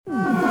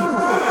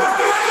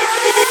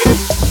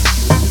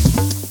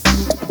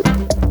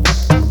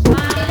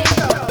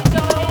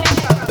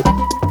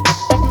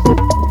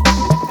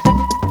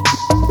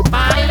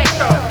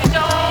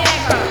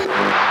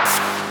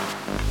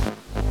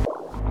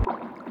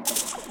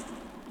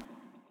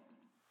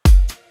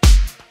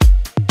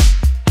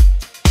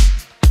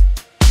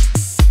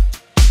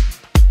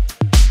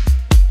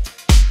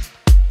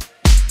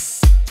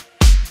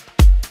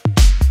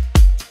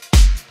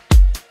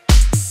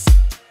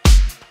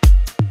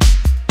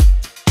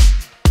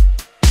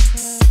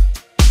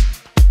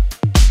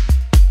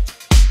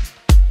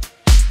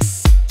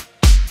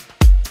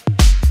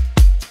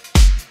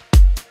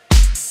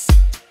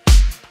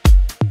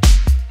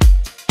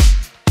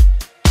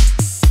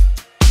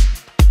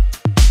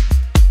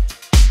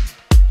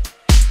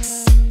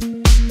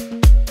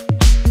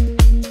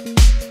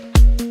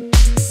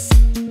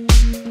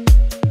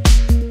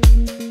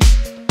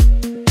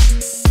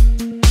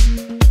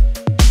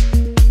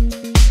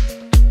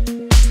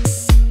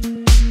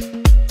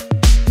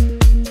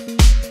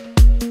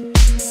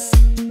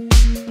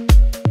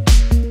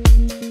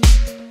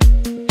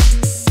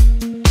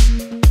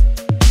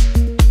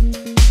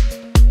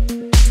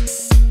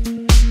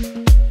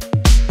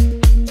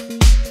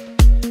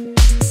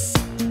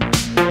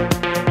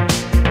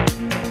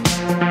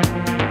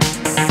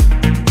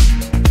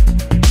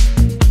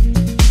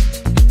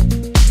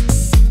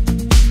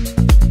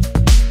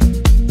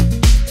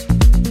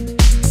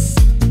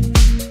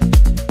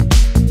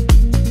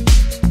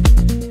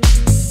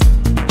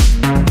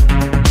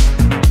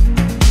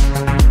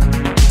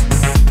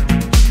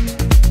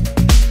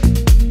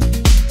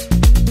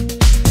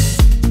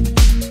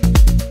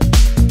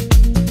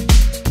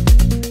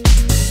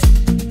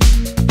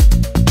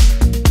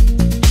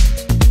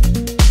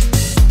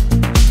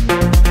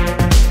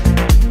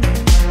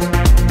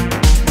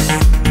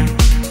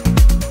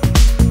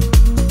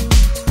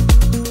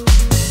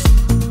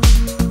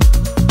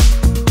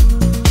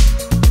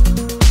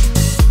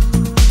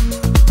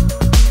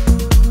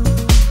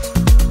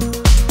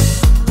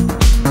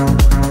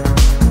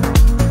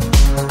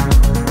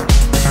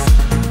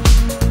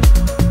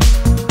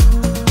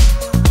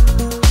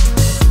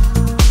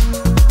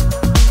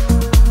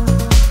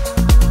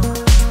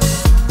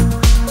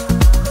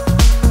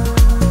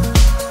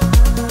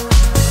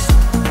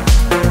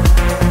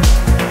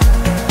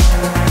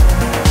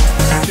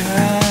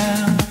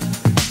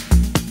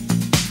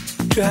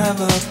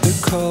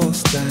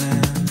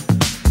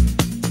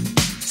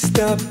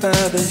out by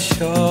the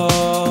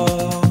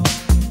shore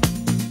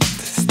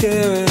to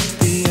stare at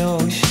the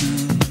ocean.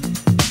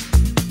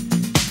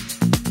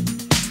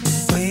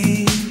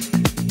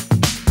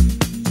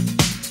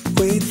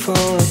 Wait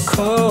for a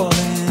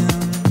calling,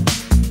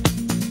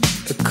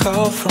 a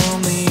call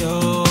from the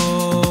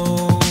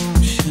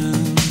ocean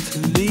to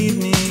lead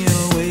me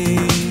away.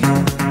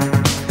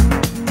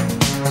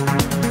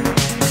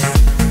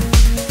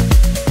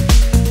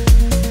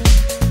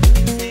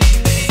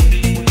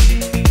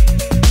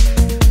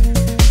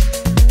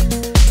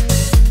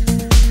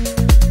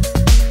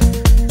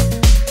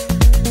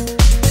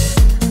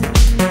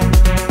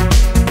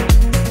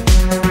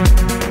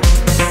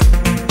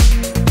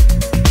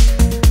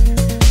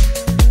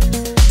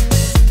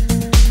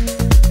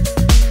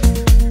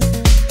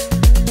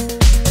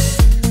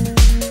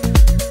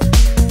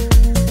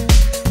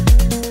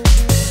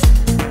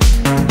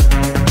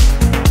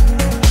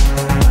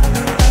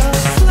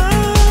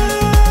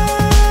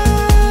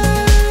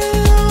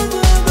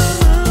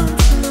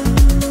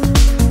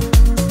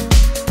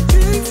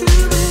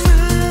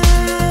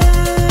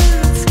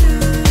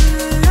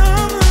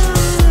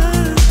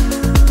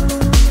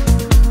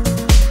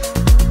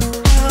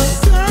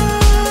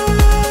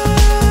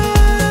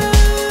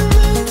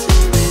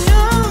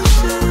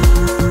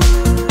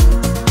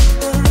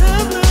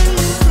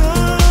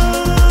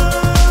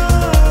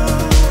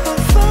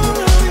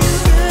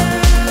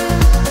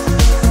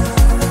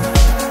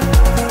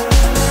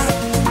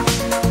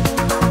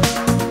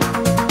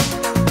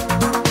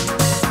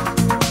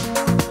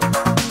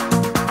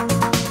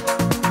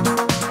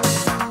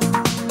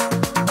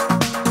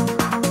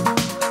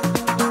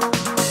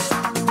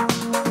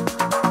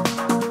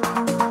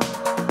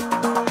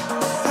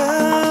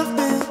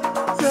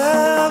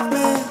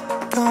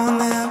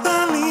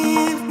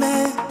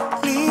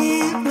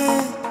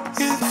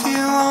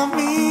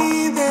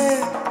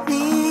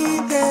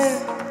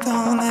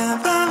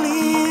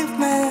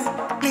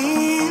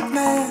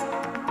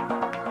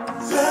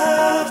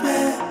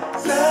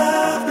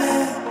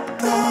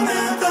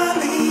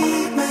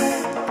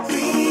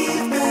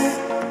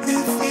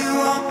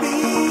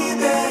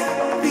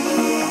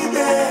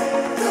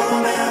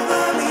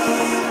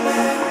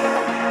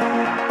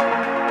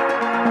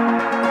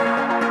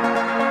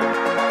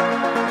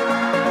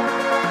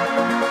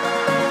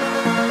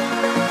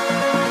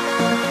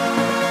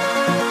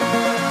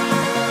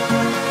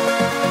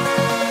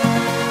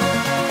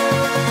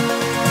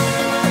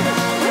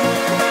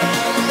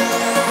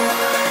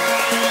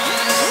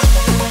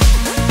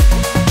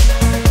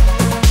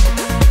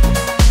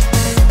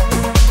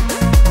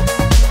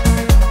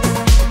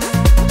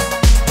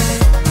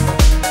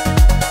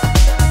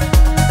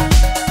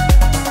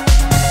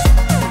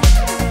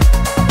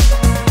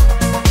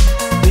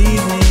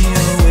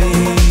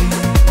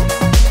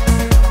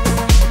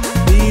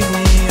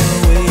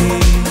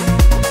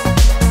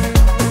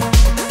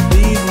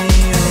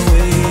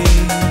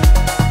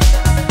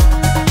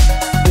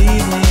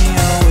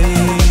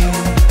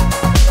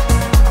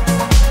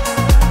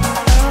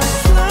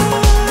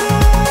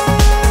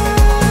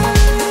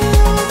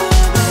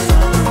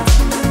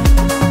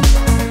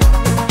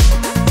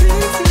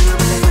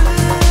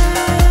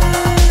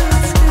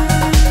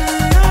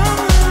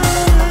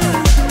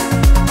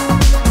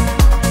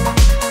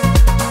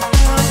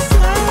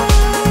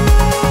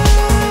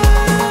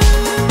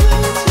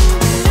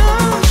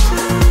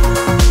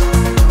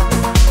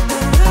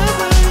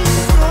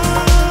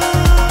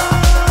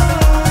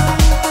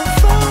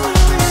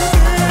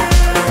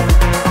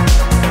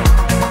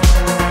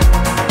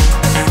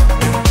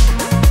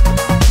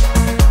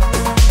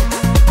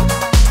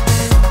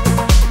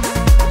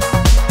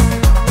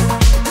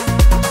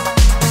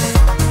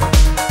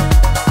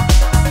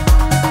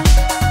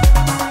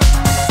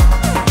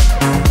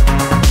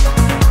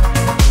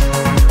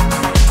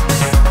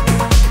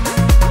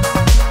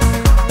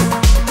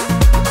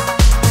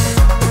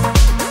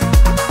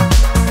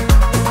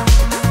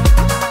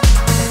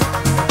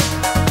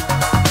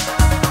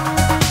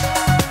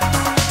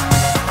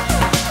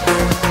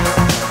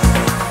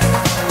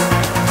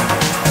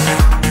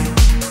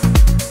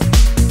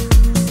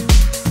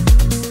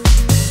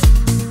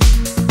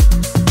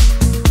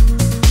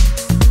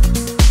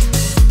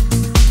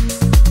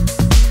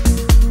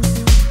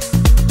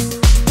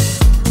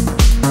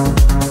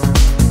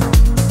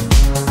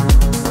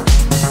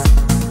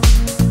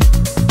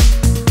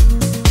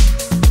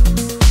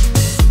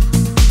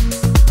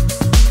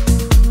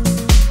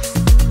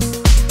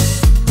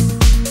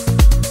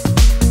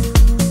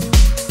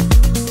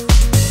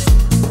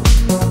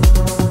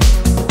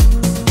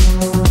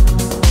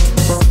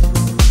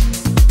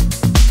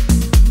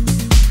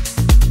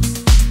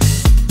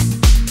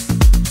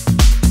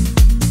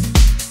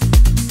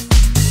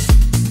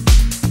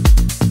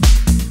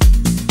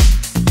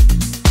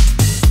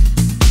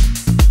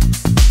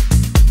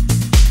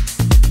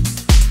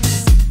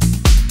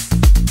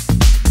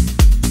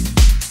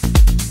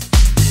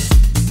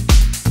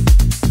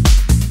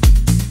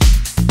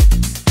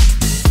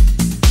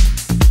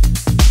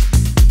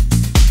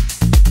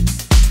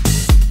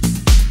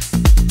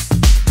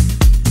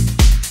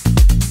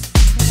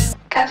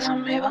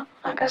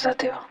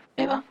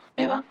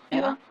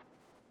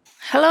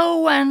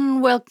 Hello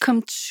and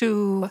welcome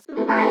to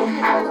My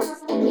house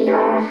in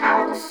your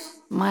house.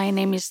 My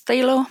name is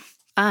Phtalo.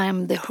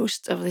 I'm the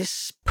host of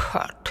this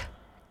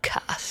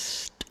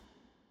podcast.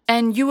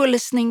 And you are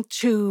listening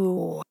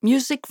to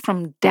music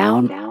from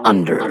Down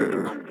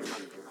Under.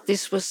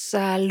 This was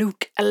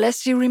Luke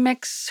Alessi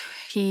remix.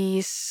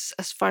 He's,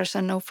 as far as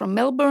I know, from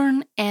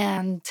Melbourne,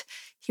 and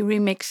he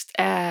remixed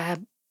a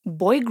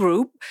boy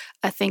group,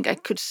 I think I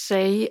could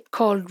say,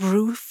 called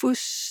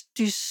Rüfüs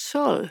Du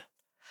Sol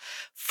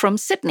from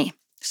Sydney.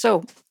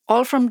 So,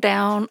 all from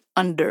Down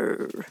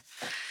Under.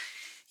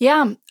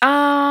 Yeah.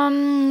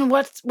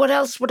 What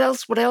else?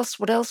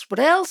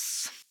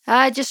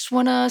 I just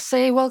wanna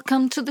say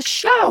welcome to the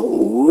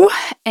show,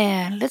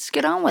 and let's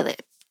get on with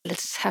it.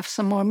 Let's have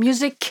some more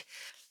music.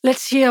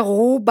 Let's hear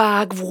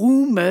Robag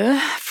Wruhme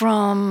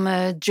from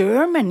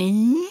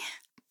Germany.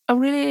 I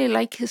really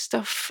like his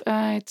stuff.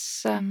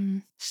 It's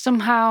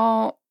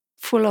somehow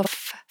full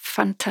of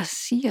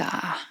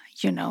fantasia,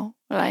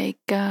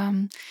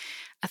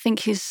 I think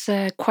he's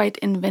quite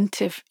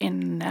inventive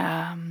in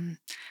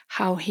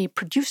how he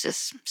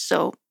produces.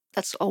 So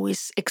that's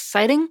always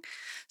exciting.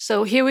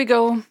 So here we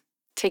go.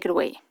 Take it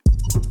away.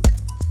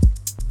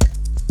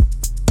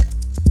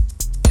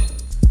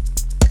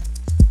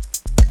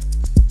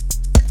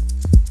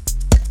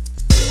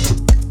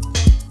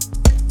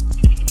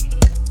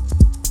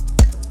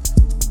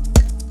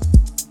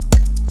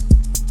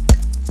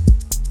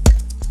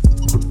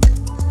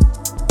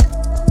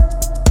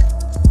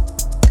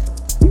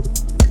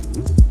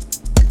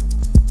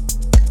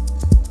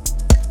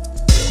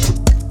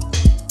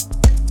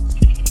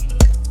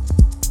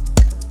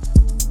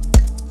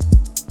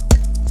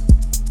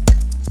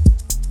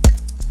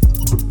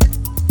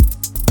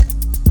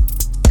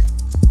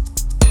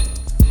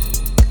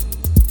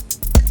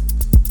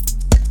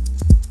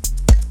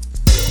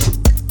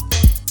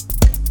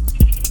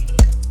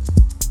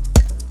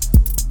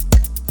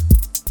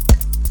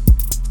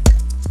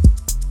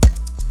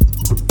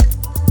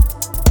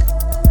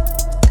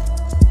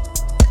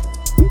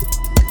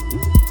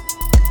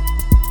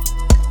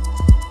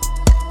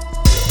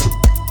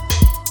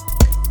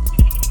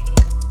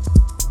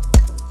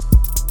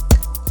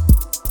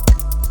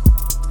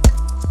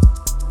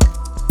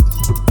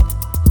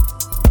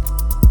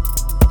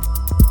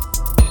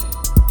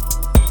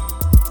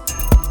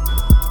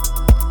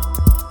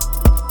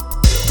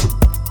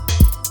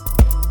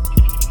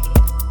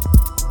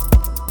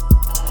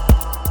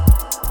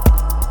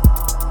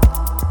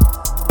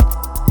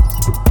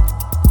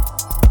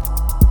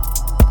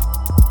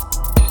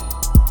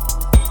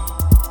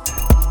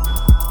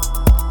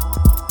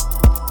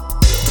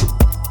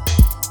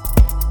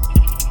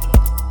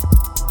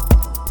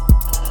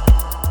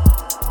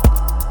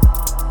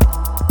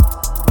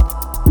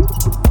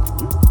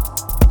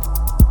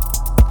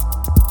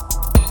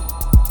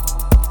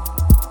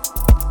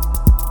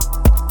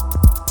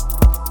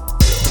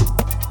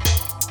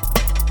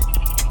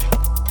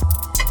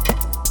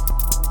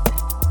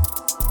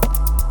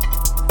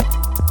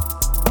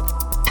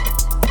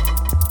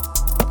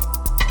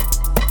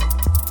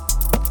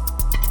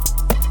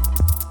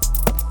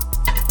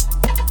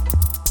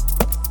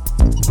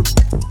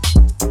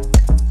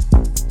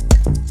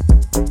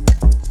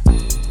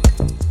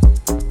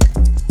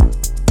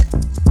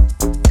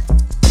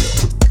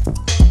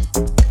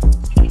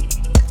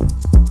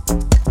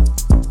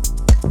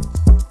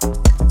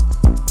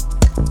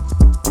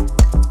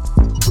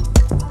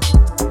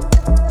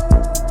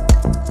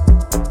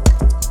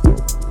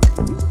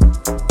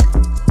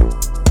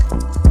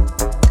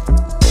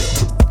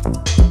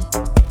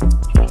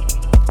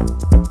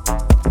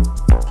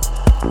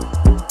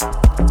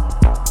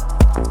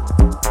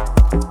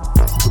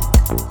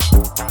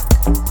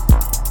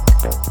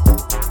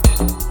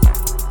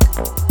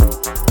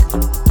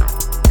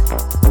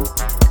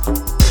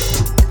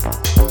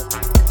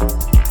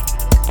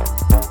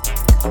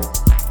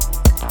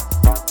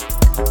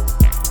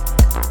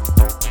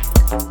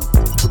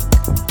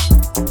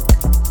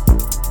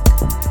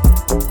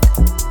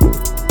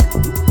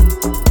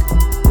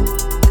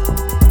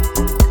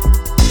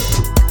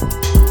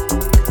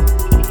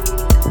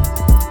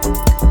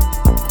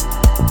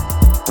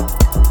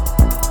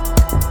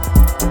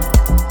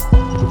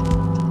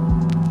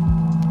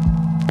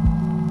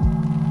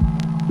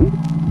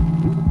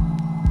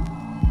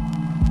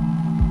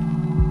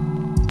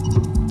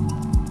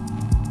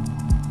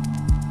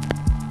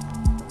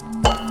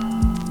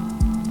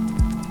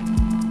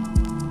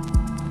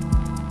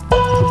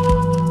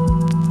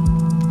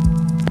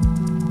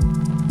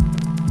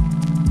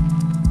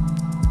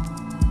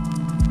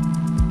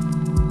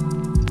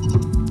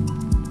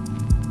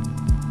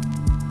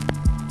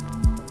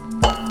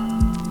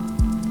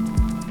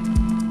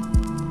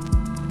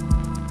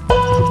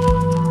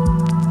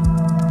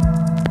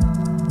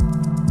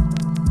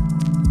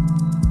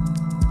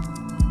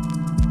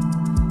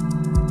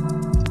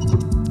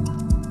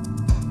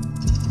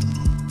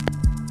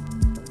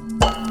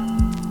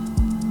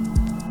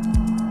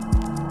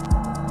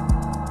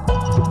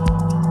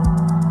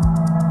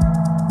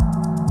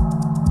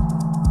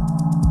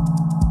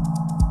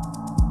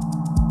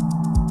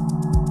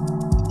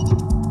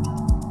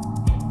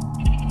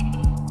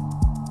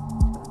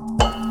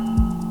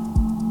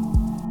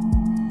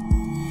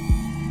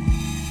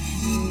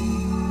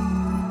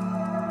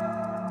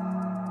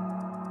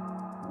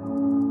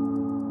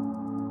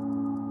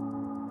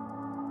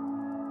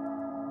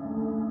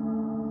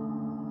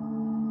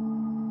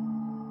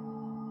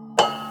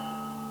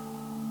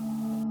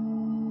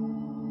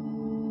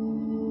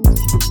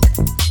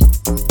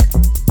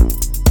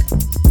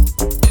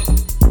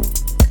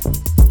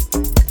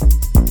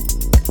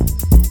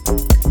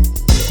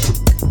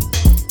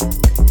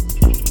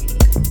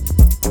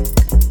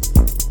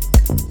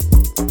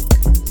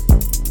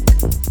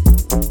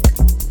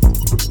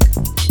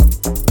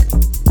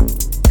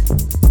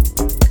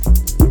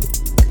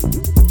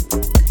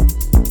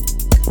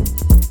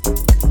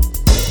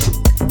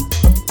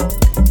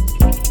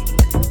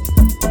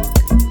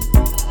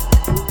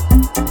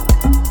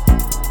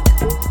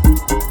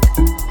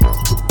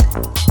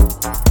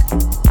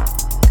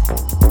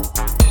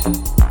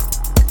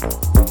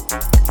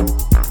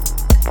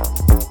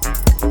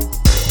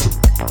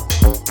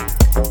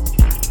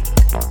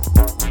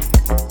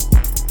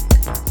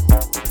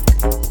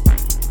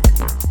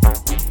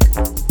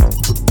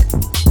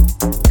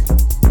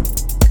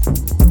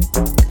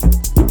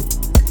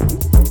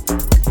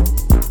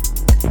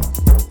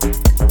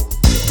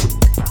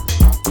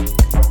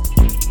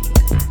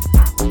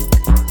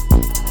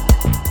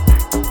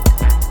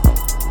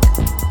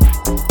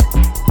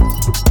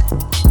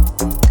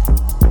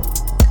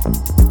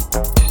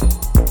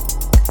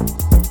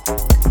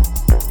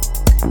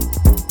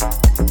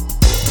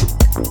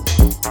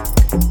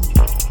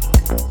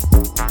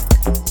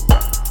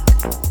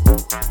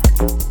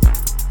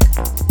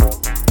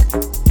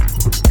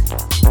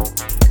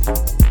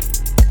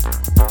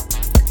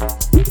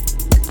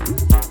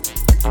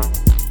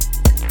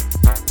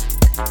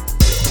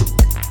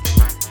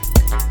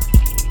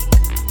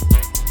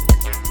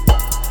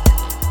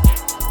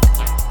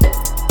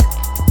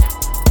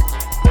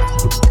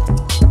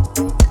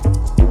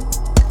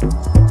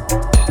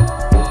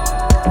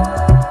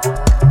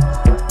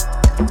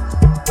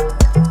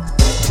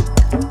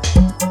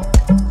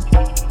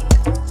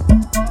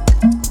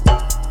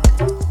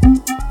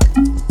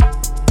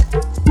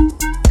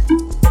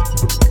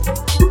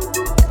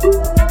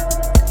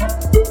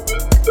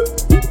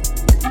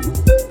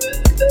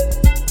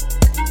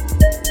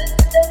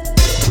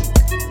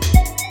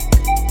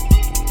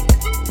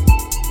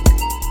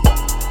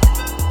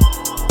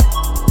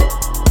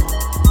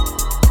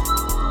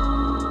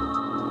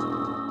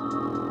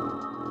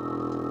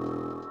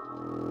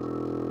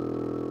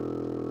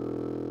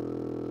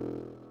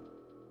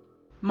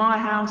 My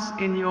house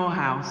in your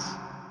house.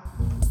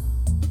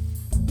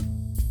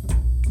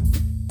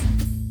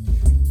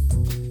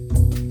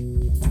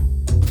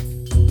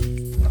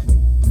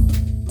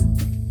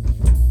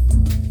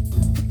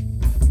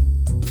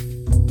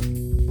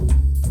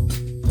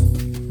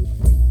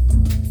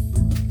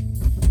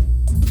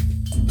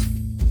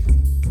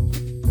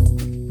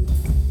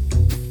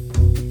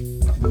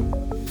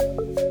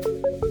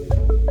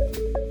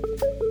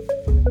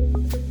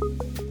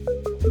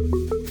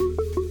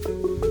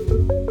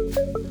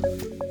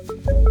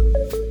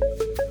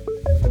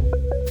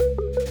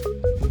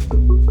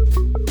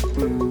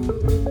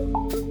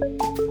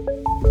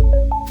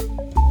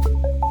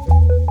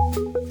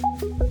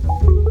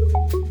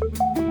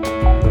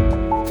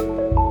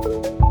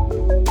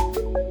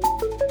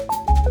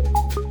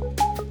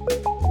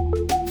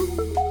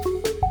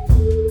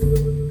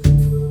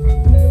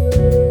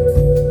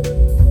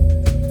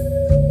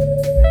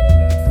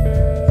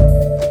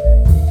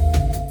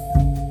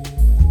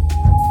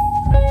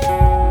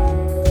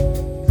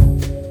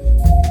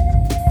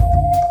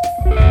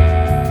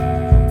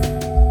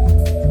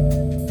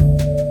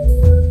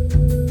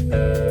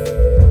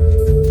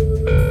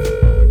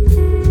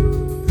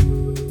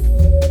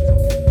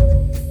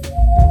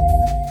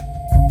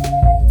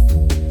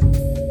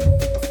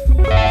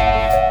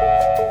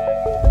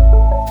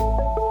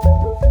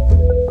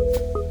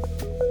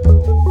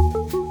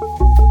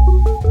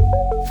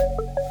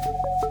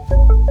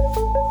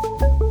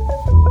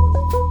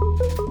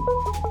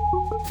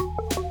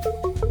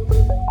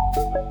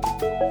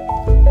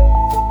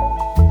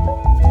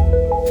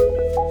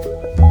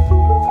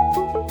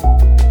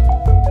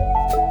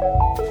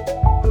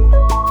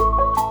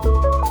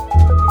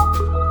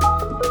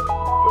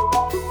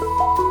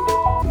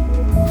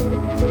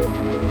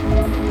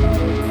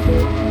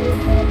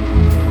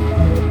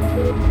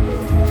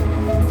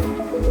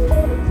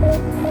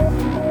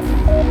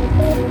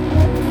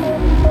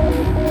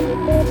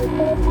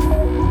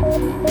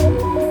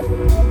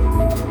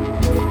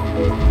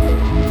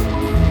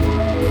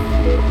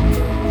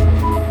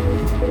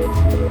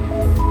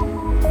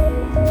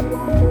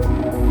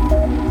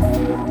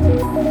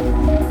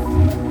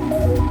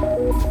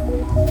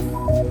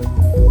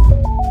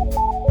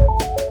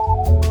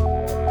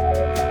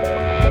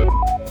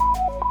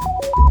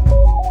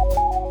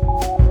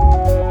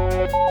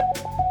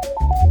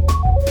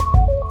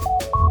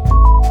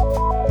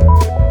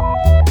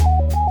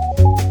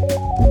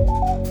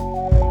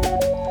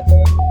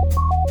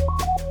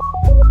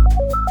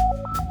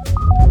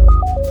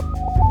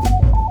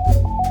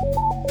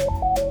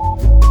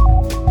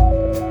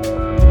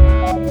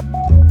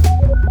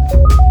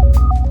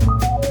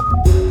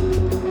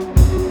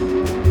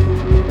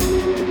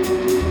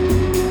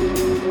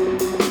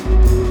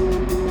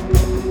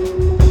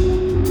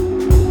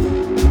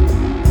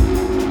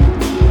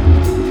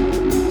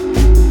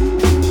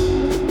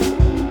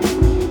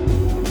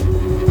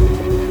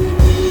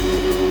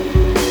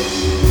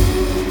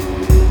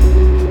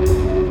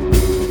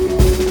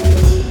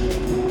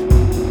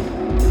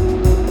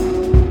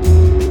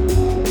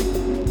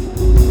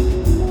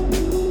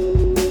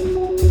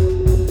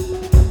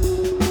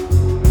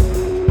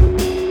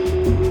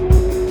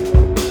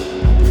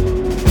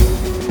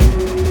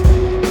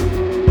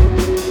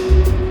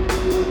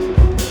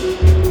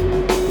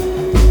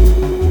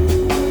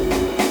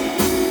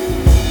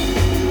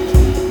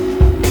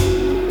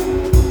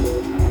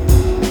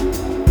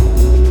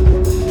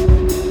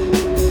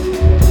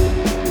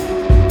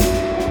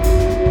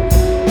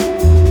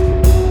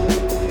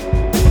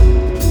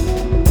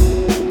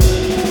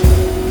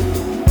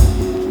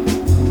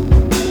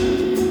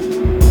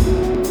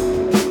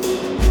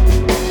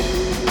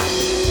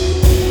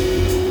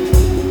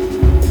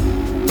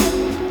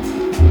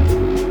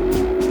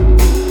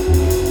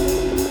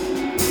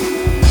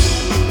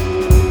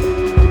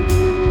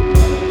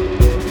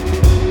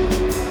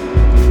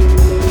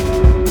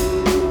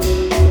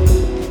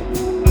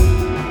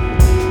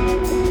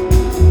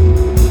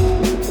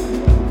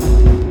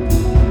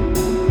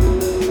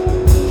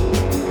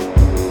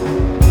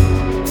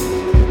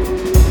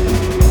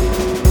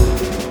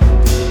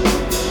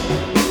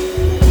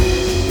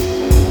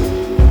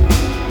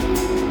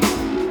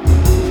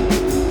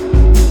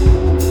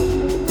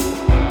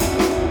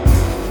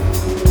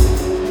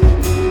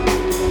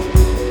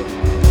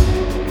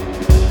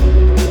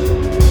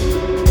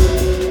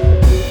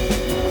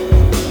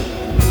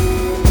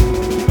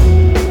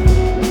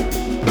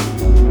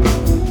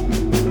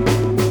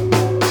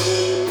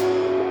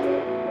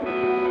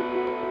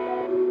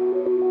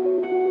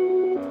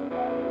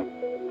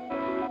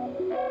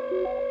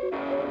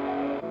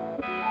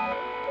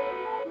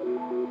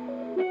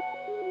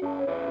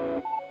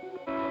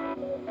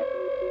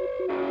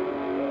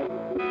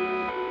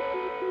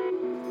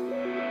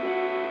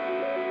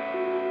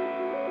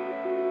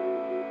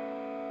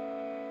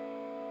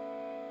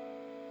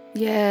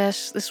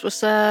 Yes, this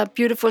was a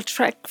beautiful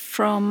track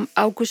from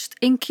August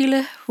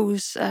Engkilde,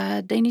 who's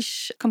a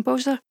Danish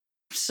composer.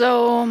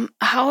 So,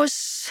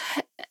 how's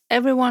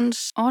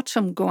everyone's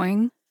autumn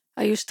going?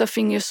 Are you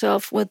stuffing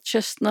yourself with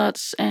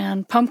chestnuts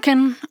and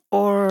pumpkin,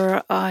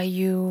 or are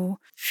you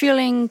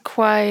feeling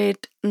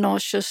quite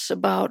nauseous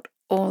about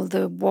all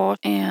the war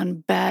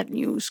and bad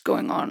news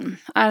going on?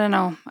 I don't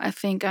know. I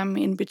think I'm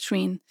in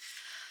between.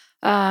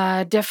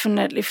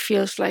 Definitely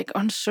feels like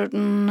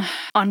uncertain,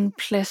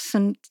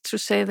 unpleasant, to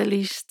say the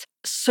least,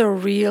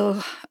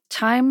 surreal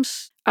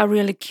times. I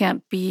really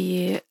can't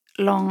be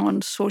long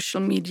on social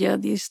media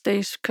these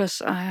days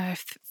because I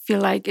feel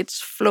like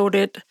it's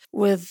floated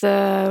with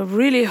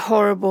really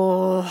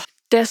horrible,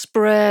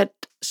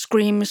 desperate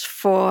screams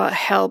for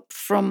help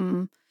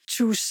from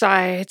two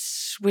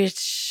sides,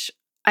 which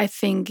I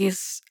think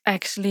is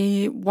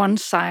actually one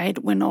side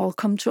when all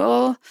come to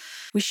all.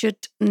 We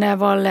should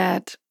never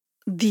let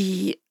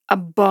the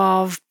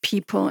above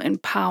people in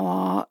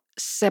power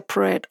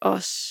separate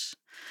us.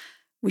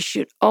 We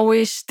should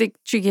always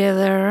stick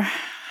together.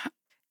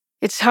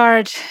 It's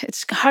hard.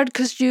 It's hard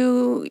because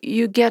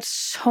you get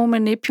so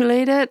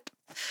manipulated,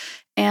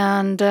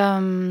 and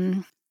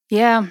I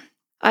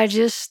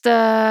just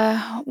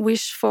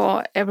wish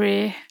for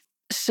every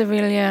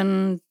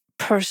civilian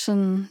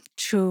person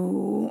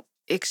to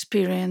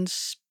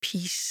experience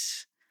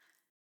peace.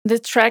 The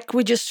track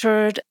we just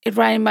heard, it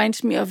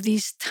reminds me of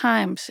these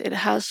times. It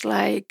has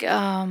like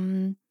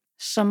some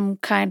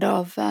kind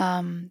of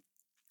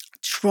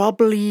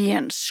troubly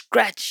and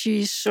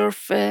scratchy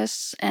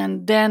surface,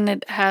 and then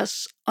it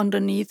has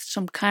underneath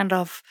some kind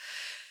of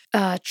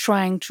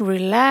trying to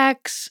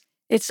relax.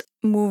 It's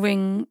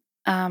moving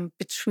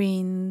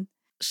between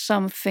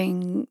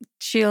something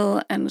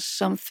chill and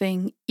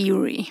something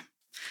eerie.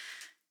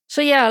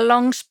 So yeah,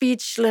 long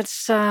speech.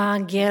 Let's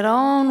get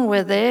on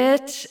with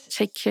it.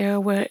 Take care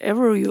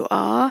wherever you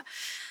are.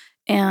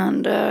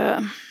 And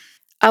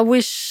I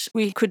wish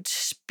we could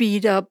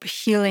speed up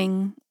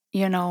healing,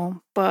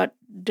 but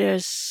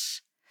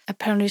there's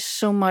apparently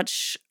so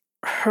much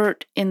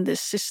hurt in the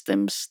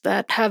systems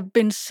that have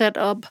been set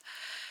up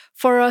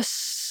for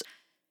us.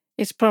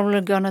 It's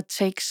probably gonna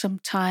take some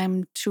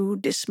time to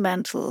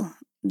dismantle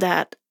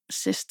that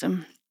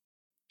system.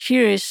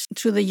 Here is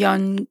to the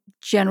young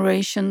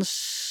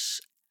generations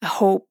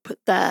hope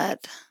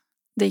that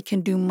they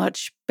can do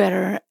much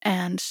better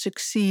and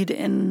succeed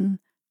in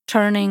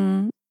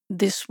turning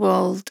this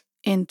world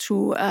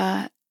into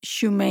a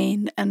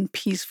humane and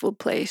peaceful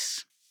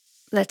place.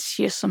 Let's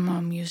hear some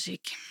more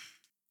music.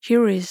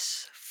 Here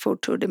is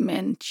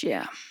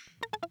Photodementia.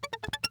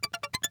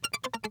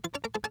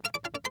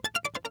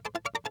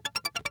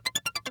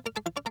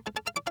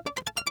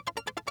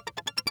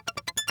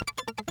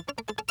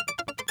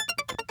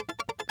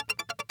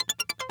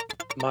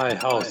 My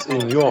house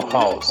in your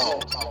house.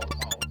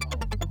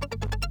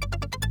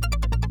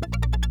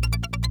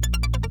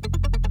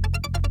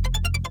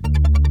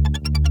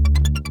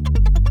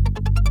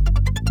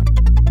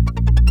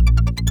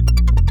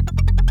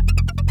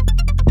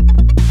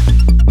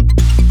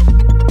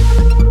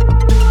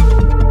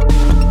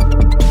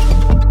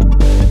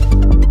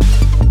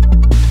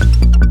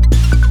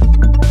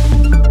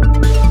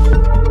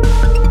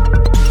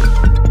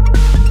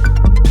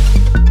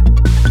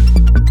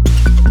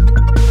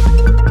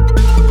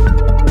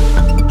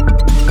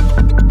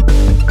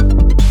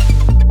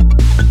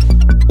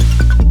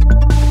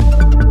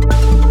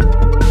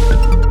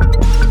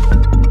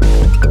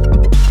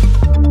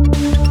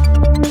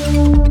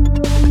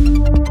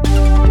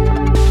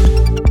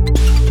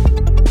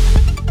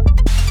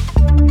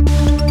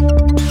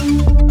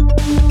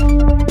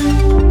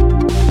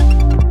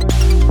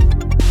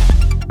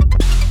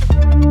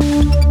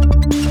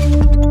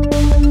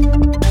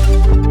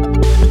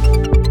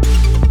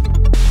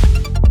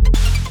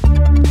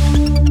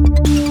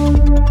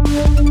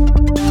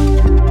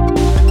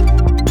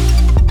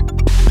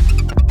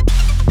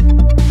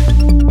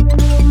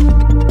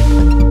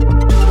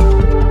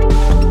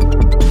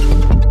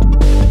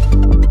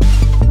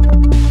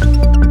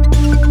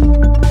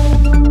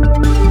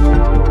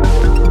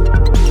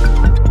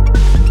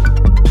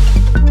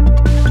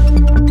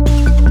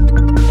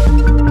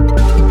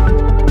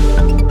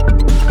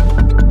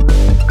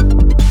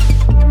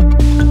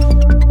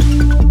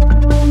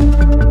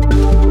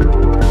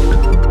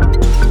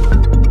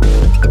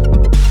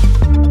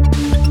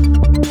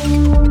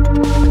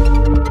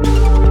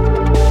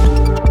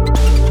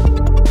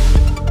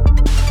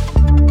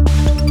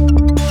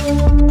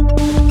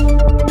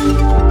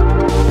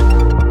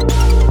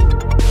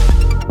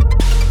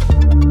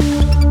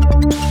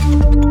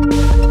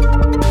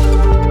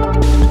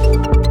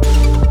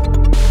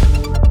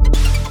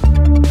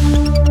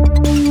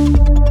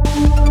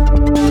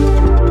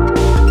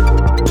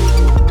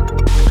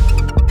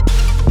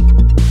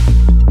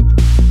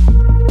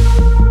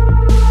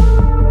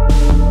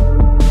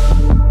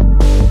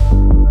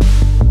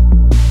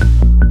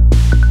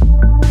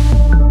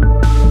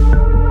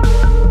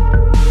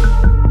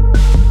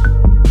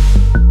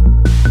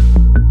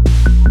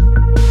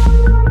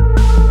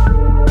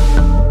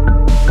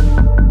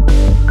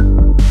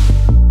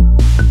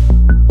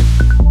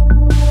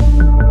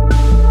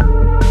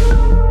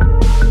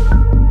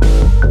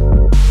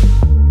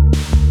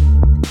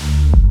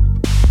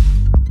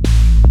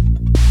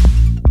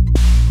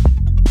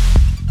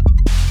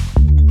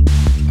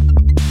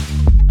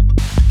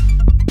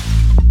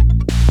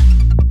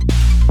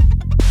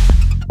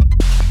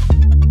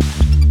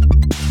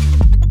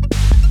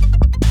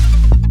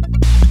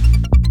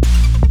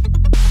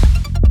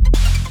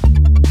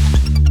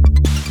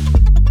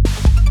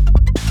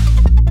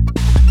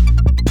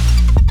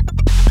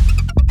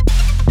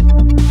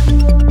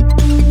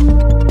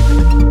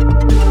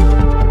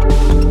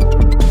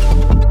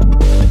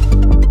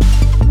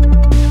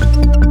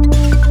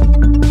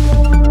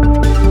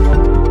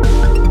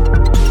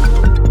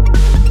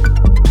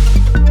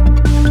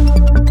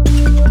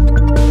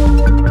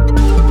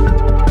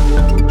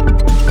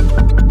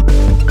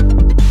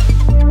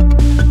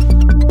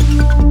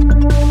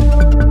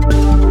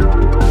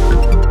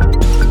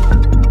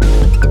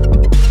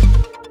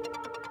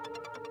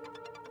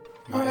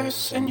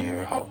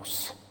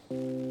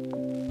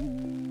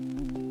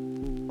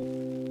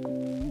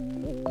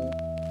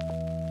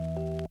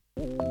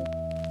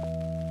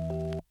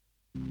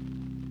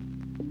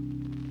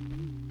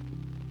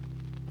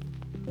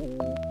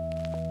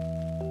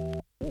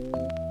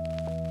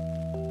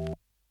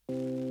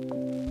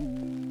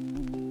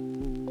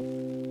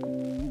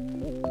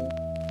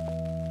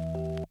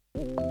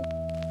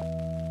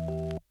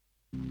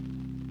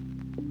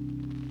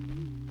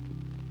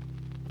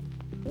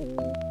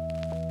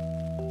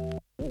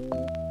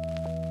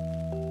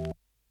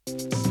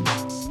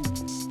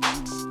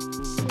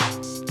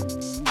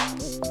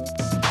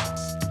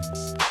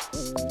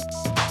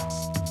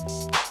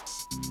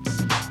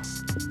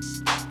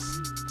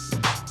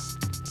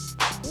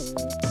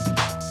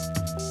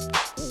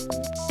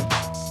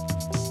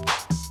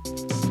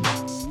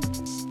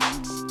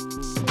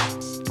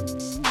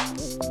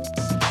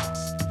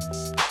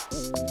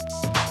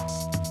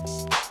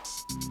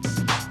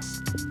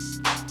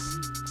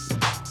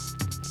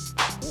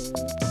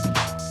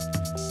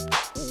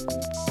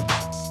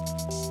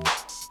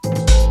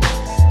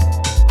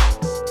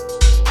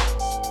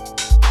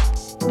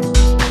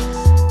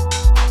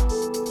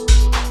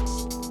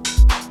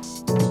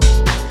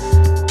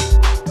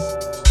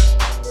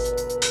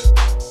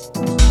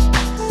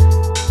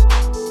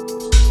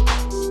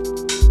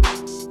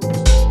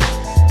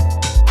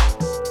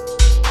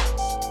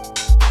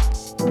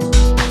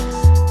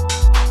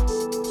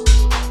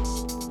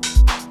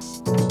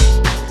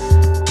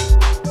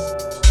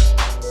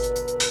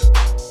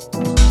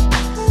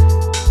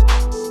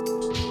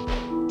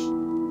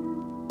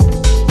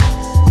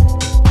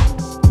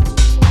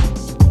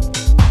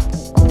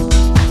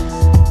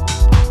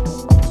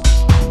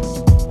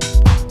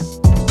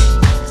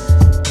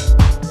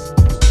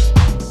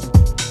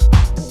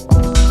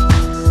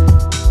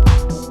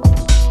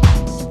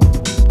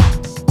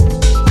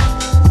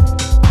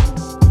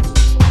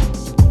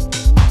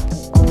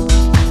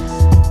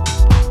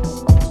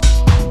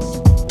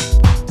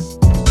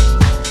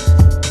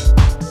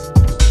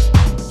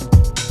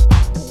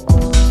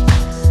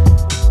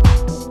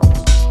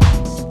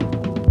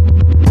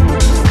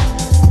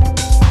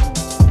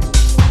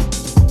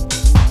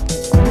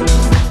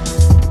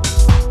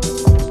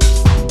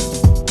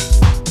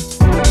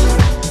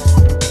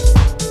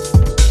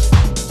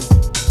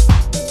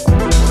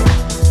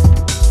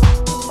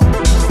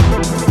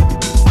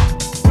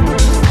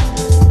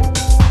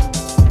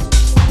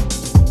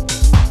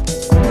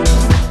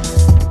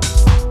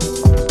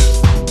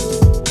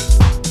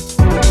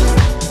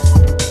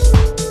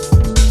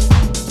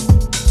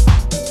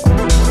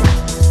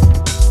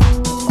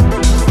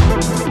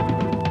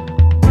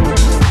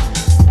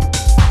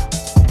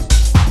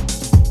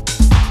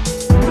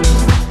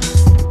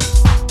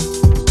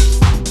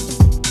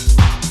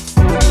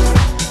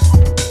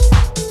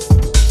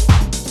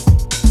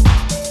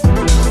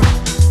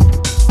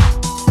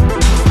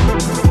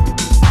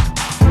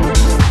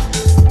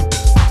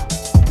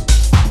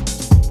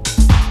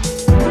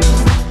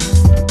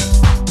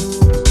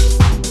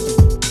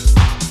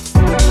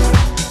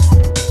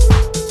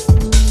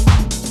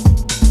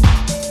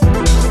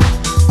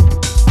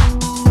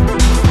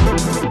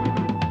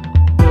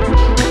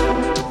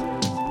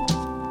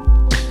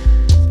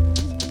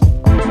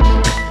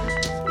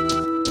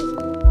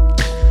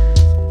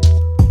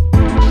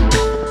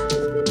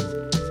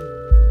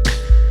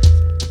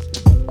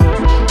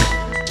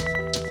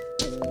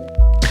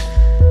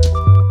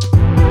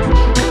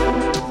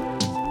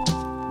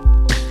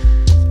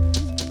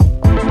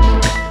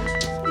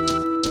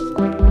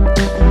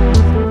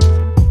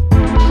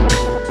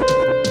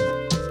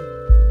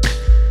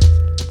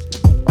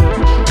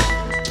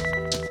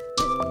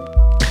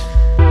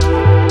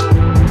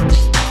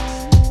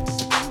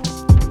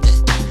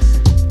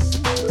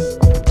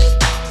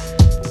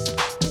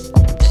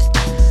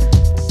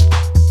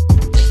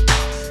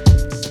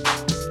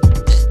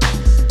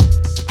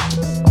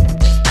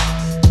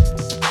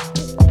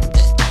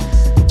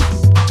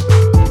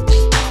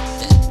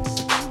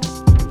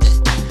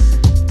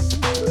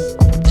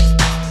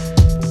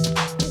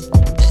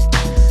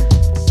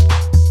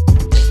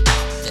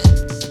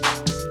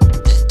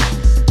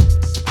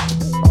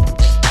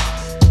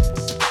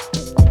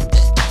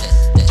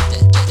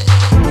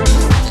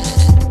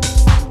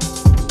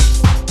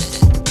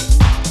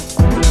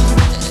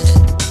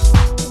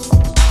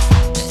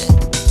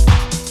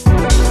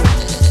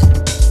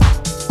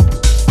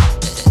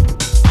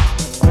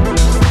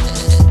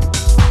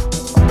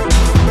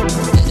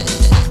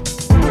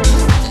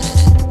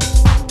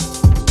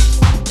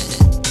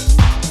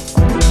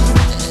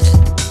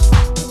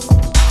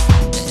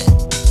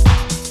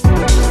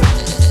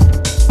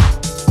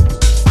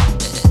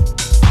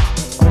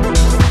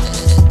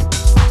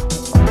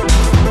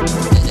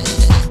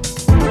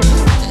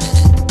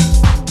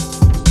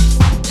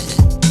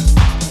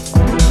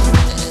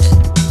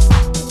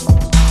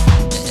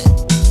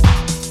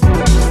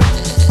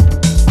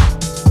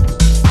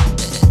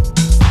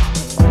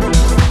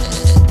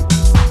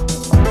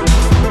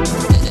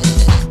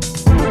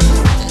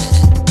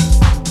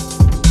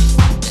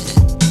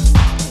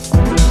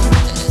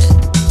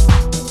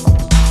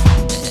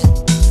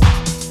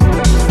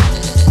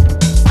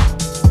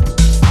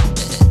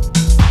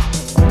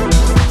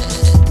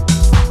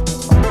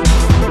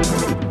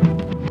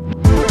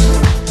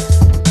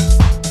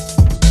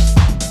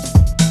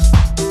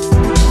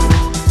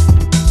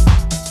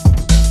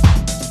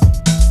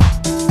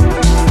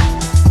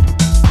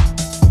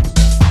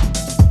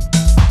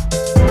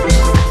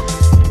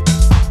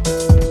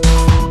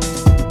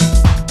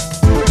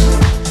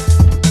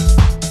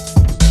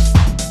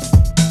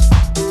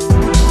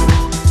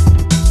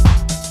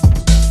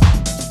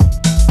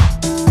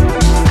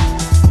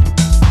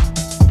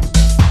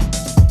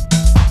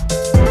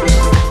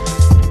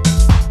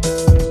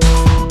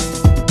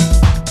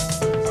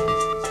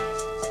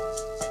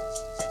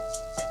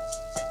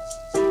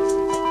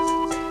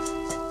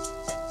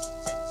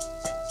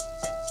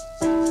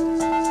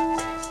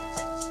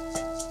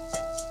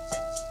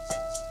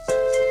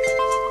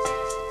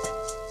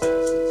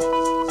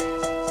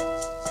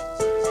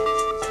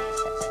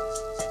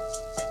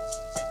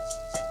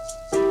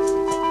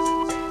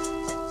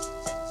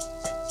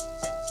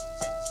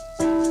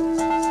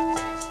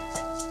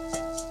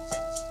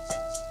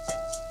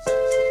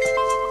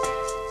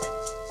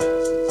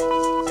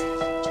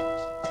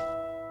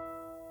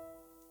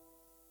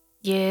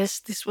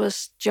 This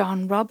was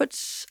John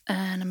Roberts,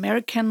 an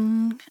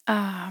American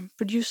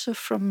producer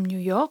from New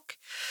York.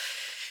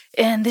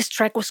 And this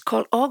track was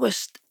called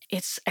August.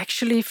 It's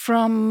actually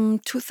from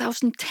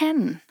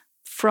 2010,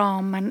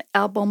 from an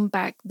album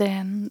back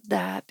then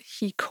that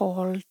he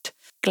called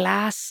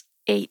Glass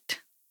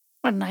 8.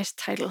 What a nice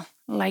title.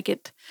 I like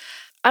it.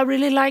 I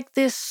really like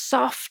this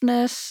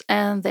softness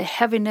and the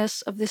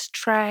heaviness of this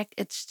track.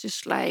 It's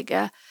just like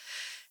a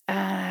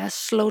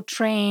slow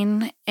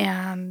train,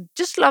 and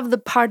just love the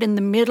part in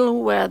the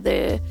middle where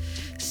the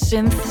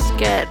synths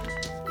get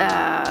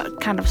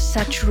kind of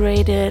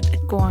saturated,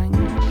 going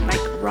like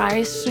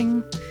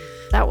rising.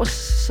 That was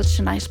such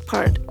a nice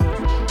part.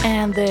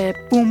 And the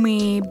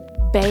boomy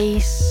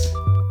bass.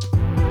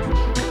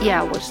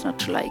 Yeah, what's not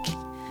to like?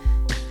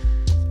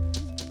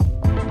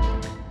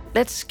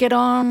 Let's get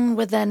on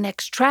with the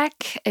next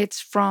track. It's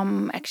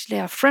from actually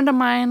a friend of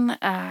mine,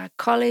 a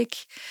colleague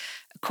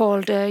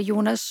called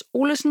Jonas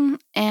Olesen,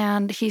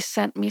 and he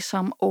sent me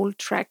some old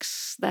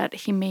tracks that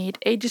he made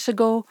ages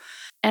ago.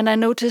 And I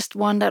noticed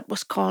one that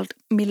was called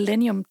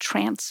Millenium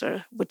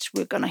Trancer, which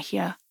we're gonna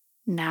hear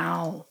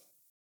now.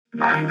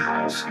 Mein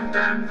Haus in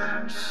deinem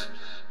Haus.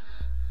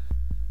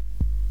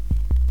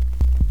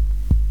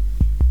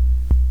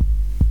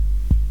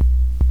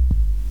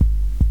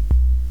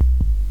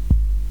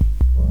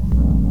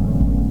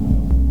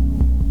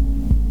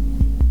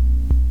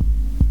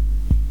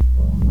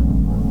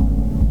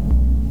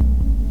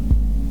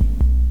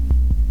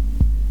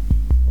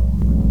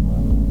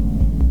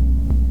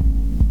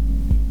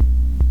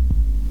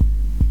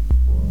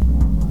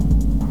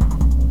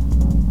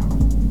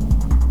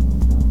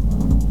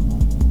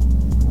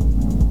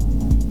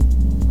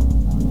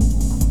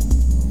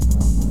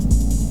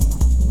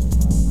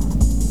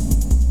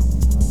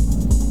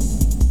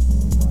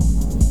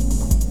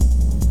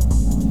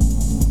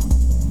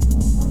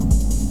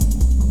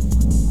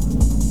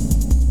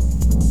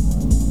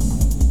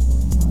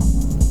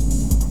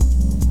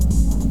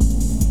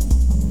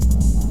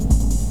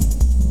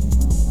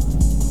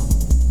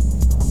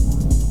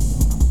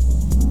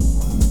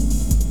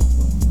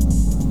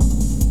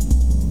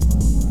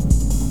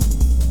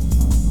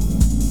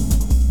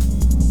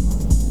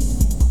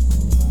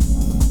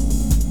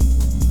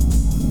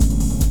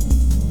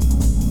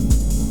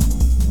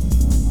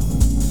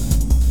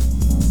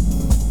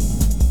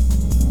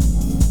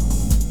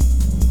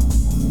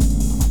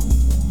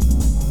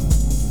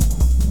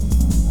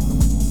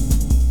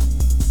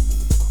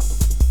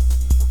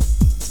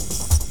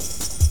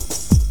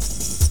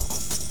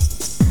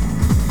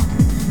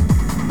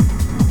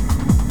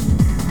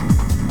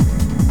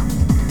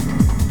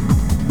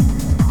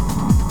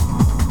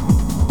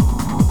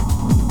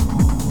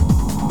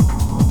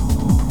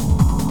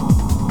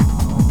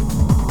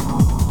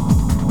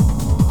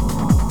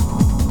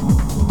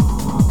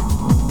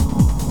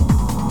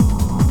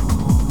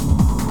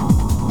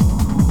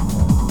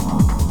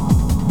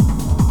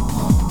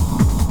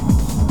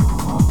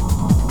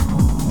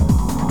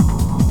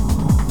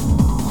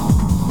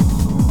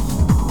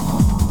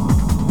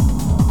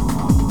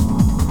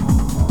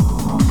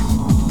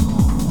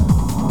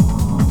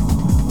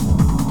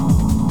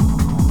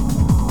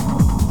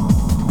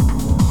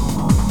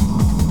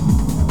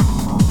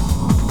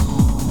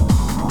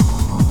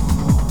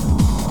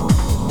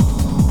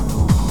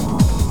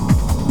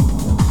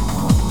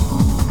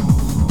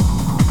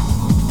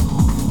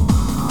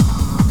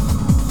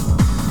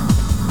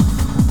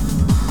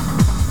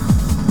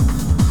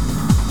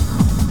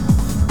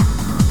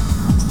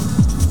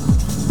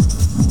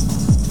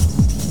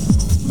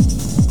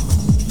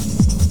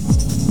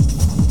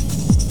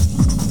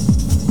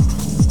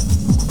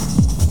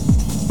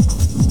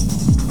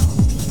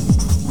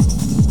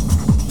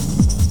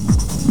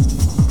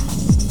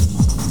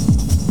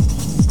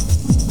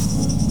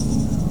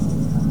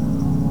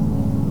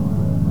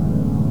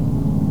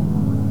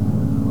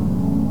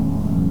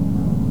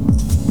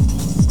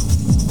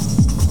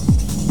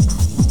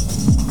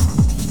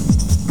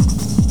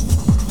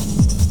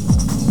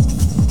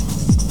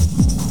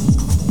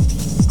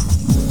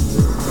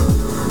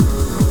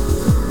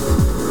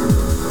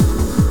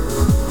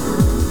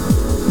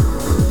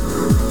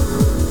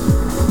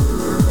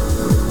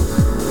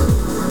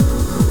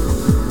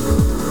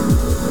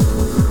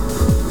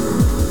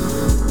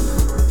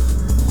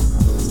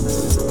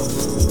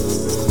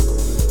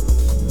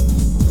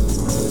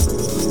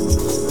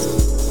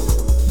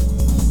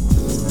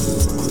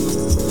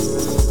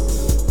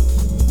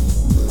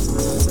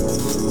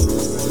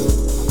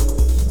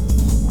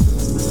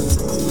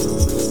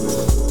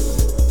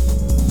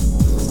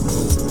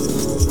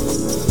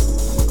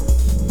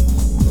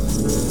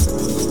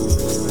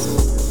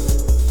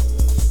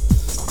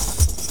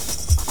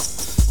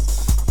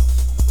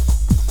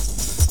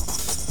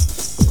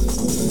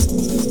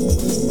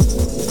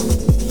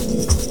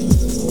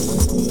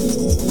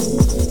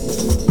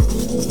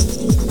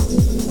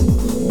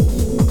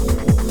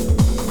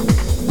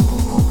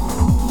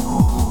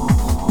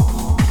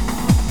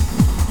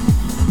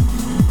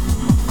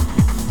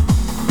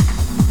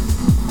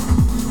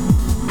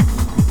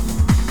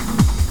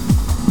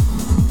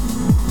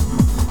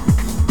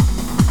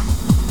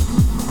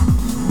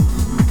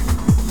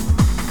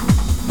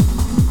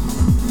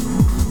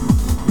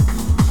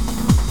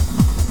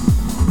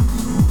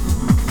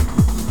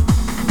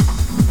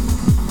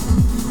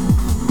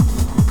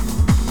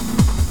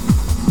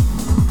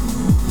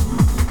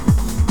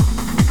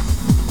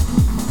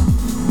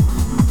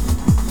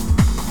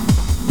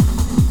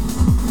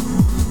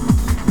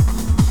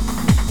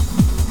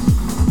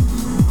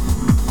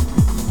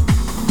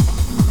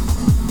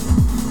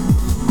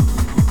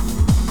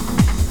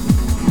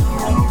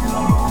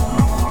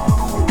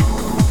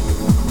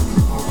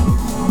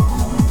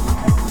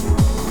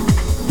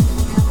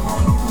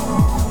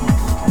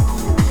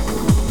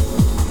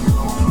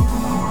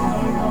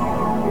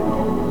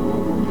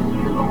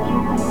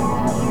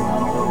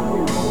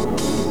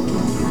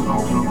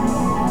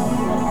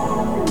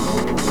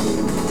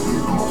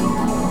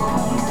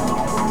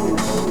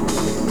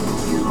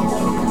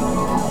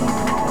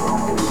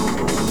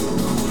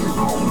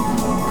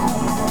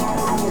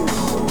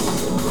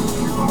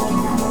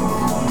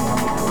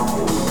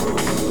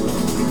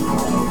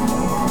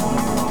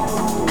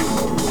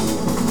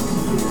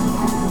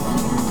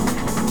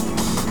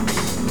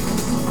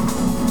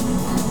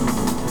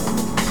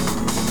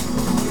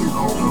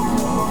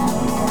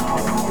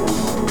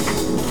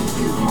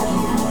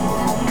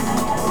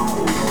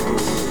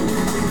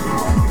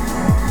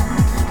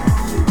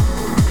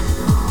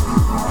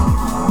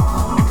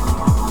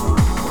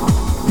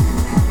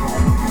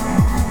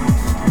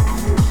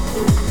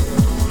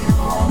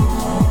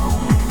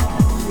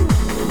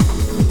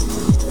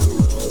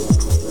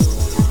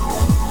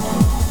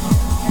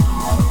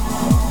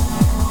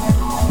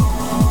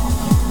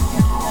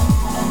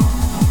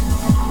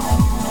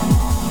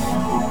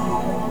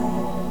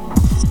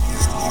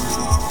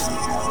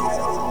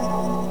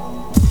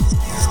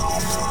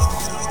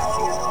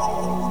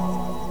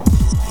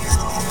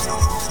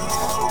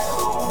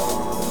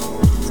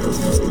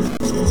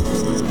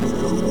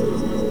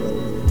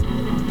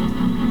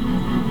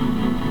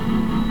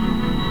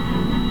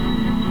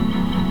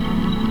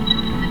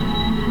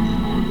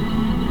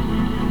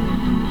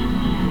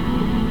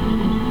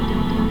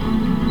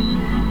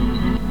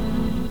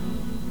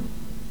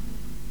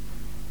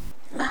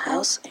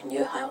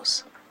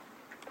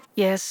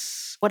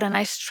 Yes, what a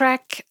nice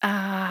track.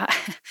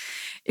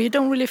 You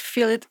don't really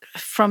feel it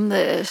from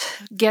the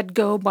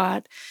get-go,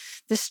 but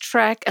this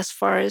track, as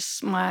far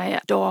as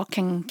my DAW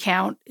can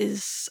count,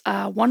 is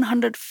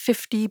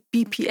 150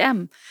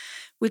 BPM,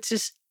 which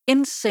is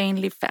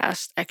insanely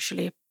fast,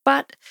 actually.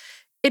 But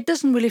it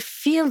doesn't really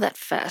feel that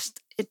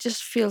fast. It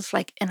just feels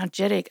like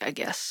energetic, I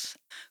guess.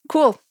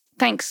 Cool.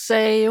 Thanks,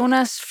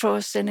 Jonas,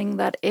 for sending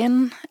that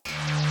in.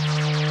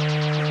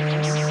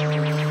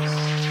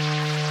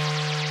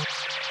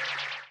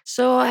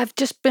 So I've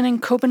just been in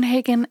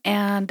Copenhagen,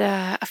 and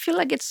I feel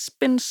like it's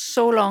been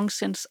so long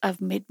since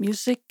I've made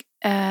music.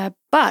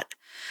 But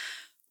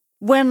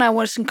when I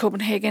was in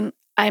Copenhagen,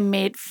 I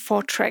made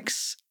 4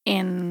 tracks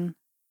in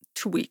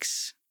 2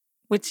 weeks,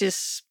 which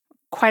is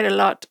quite a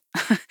lot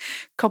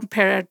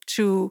compared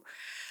to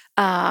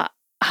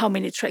how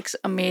many tracks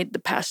I made the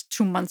past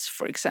 2 months,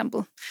 for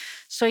example.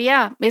 So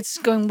yeah, it's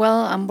going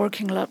well. I'm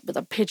working a lot with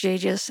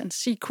arpeggiators and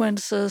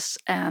sequences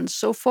and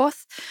so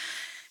forth.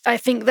 I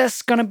think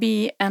there's gonna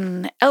be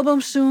an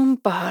album soon,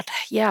 but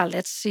yeah,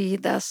 let's see.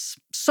 There's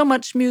so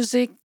much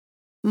music.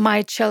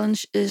 My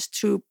challenge is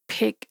to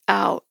pick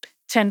out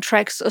 10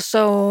 tracks or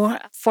so,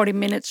 40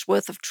 minutes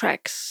worth of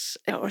tracks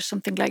or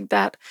something like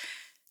that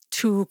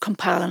to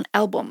compile an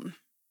album.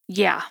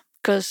 Yeah,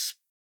 because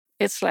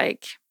it's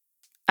like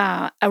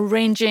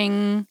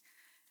arranging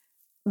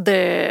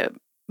the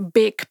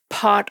big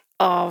pot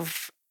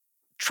of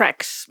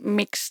tracks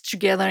mixed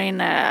together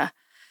in a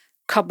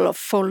couple of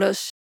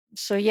folders.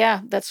 So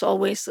yeah, that's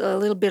always a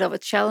little bit of a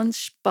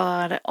challenge,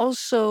 but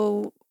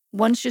also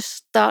once you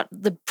start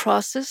the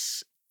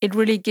process, it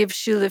really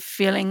gives you the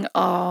feeling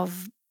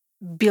of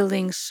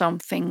building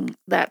something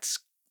that's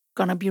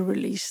gonna be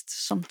released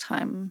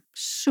sometime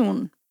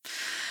soon.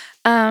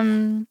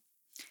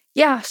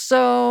 Yeah,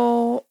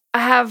 so I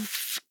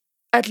have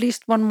at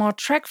least one more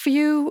track for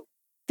you.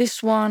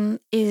 This one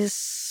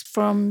is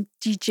from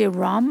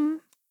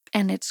DJRUM,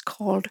 and it's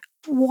called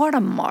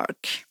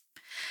Watermark.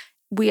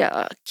 We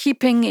are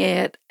keeping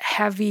it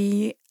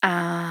heavy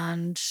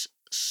and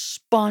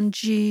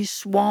spongy,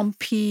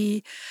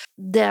 swampy.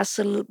 There's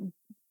a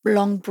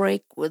long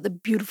break with a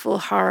beautiful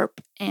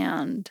harp,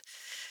 and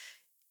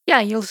yeah,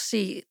 you'll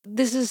see.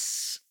 This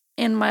is,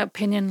 in my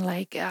opinion,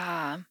 like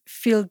a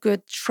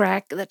feel-good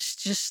track that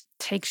just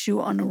takes you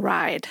on a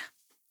ride.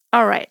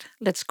 All right,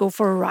 let's go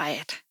for a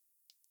ride.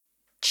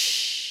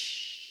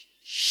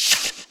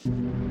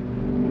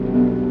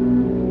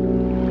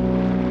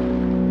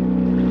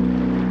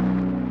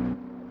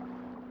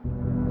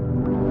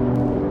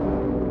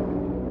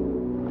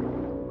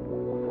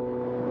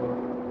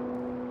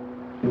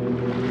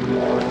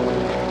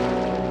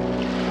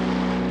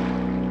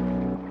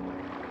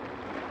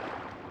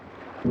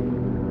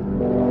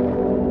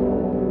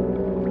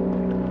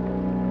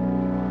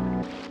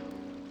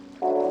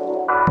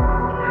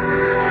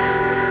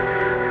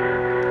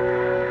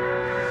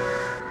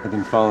 I've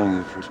been following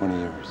you for 20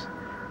 years.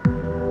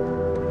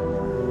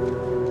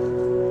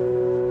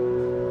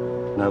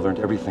 And I learned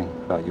everything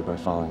about you by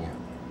following you.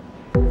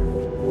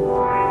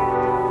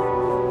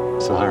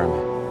 So hire me,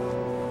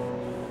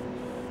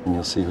 and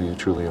you'll see who you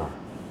truly are.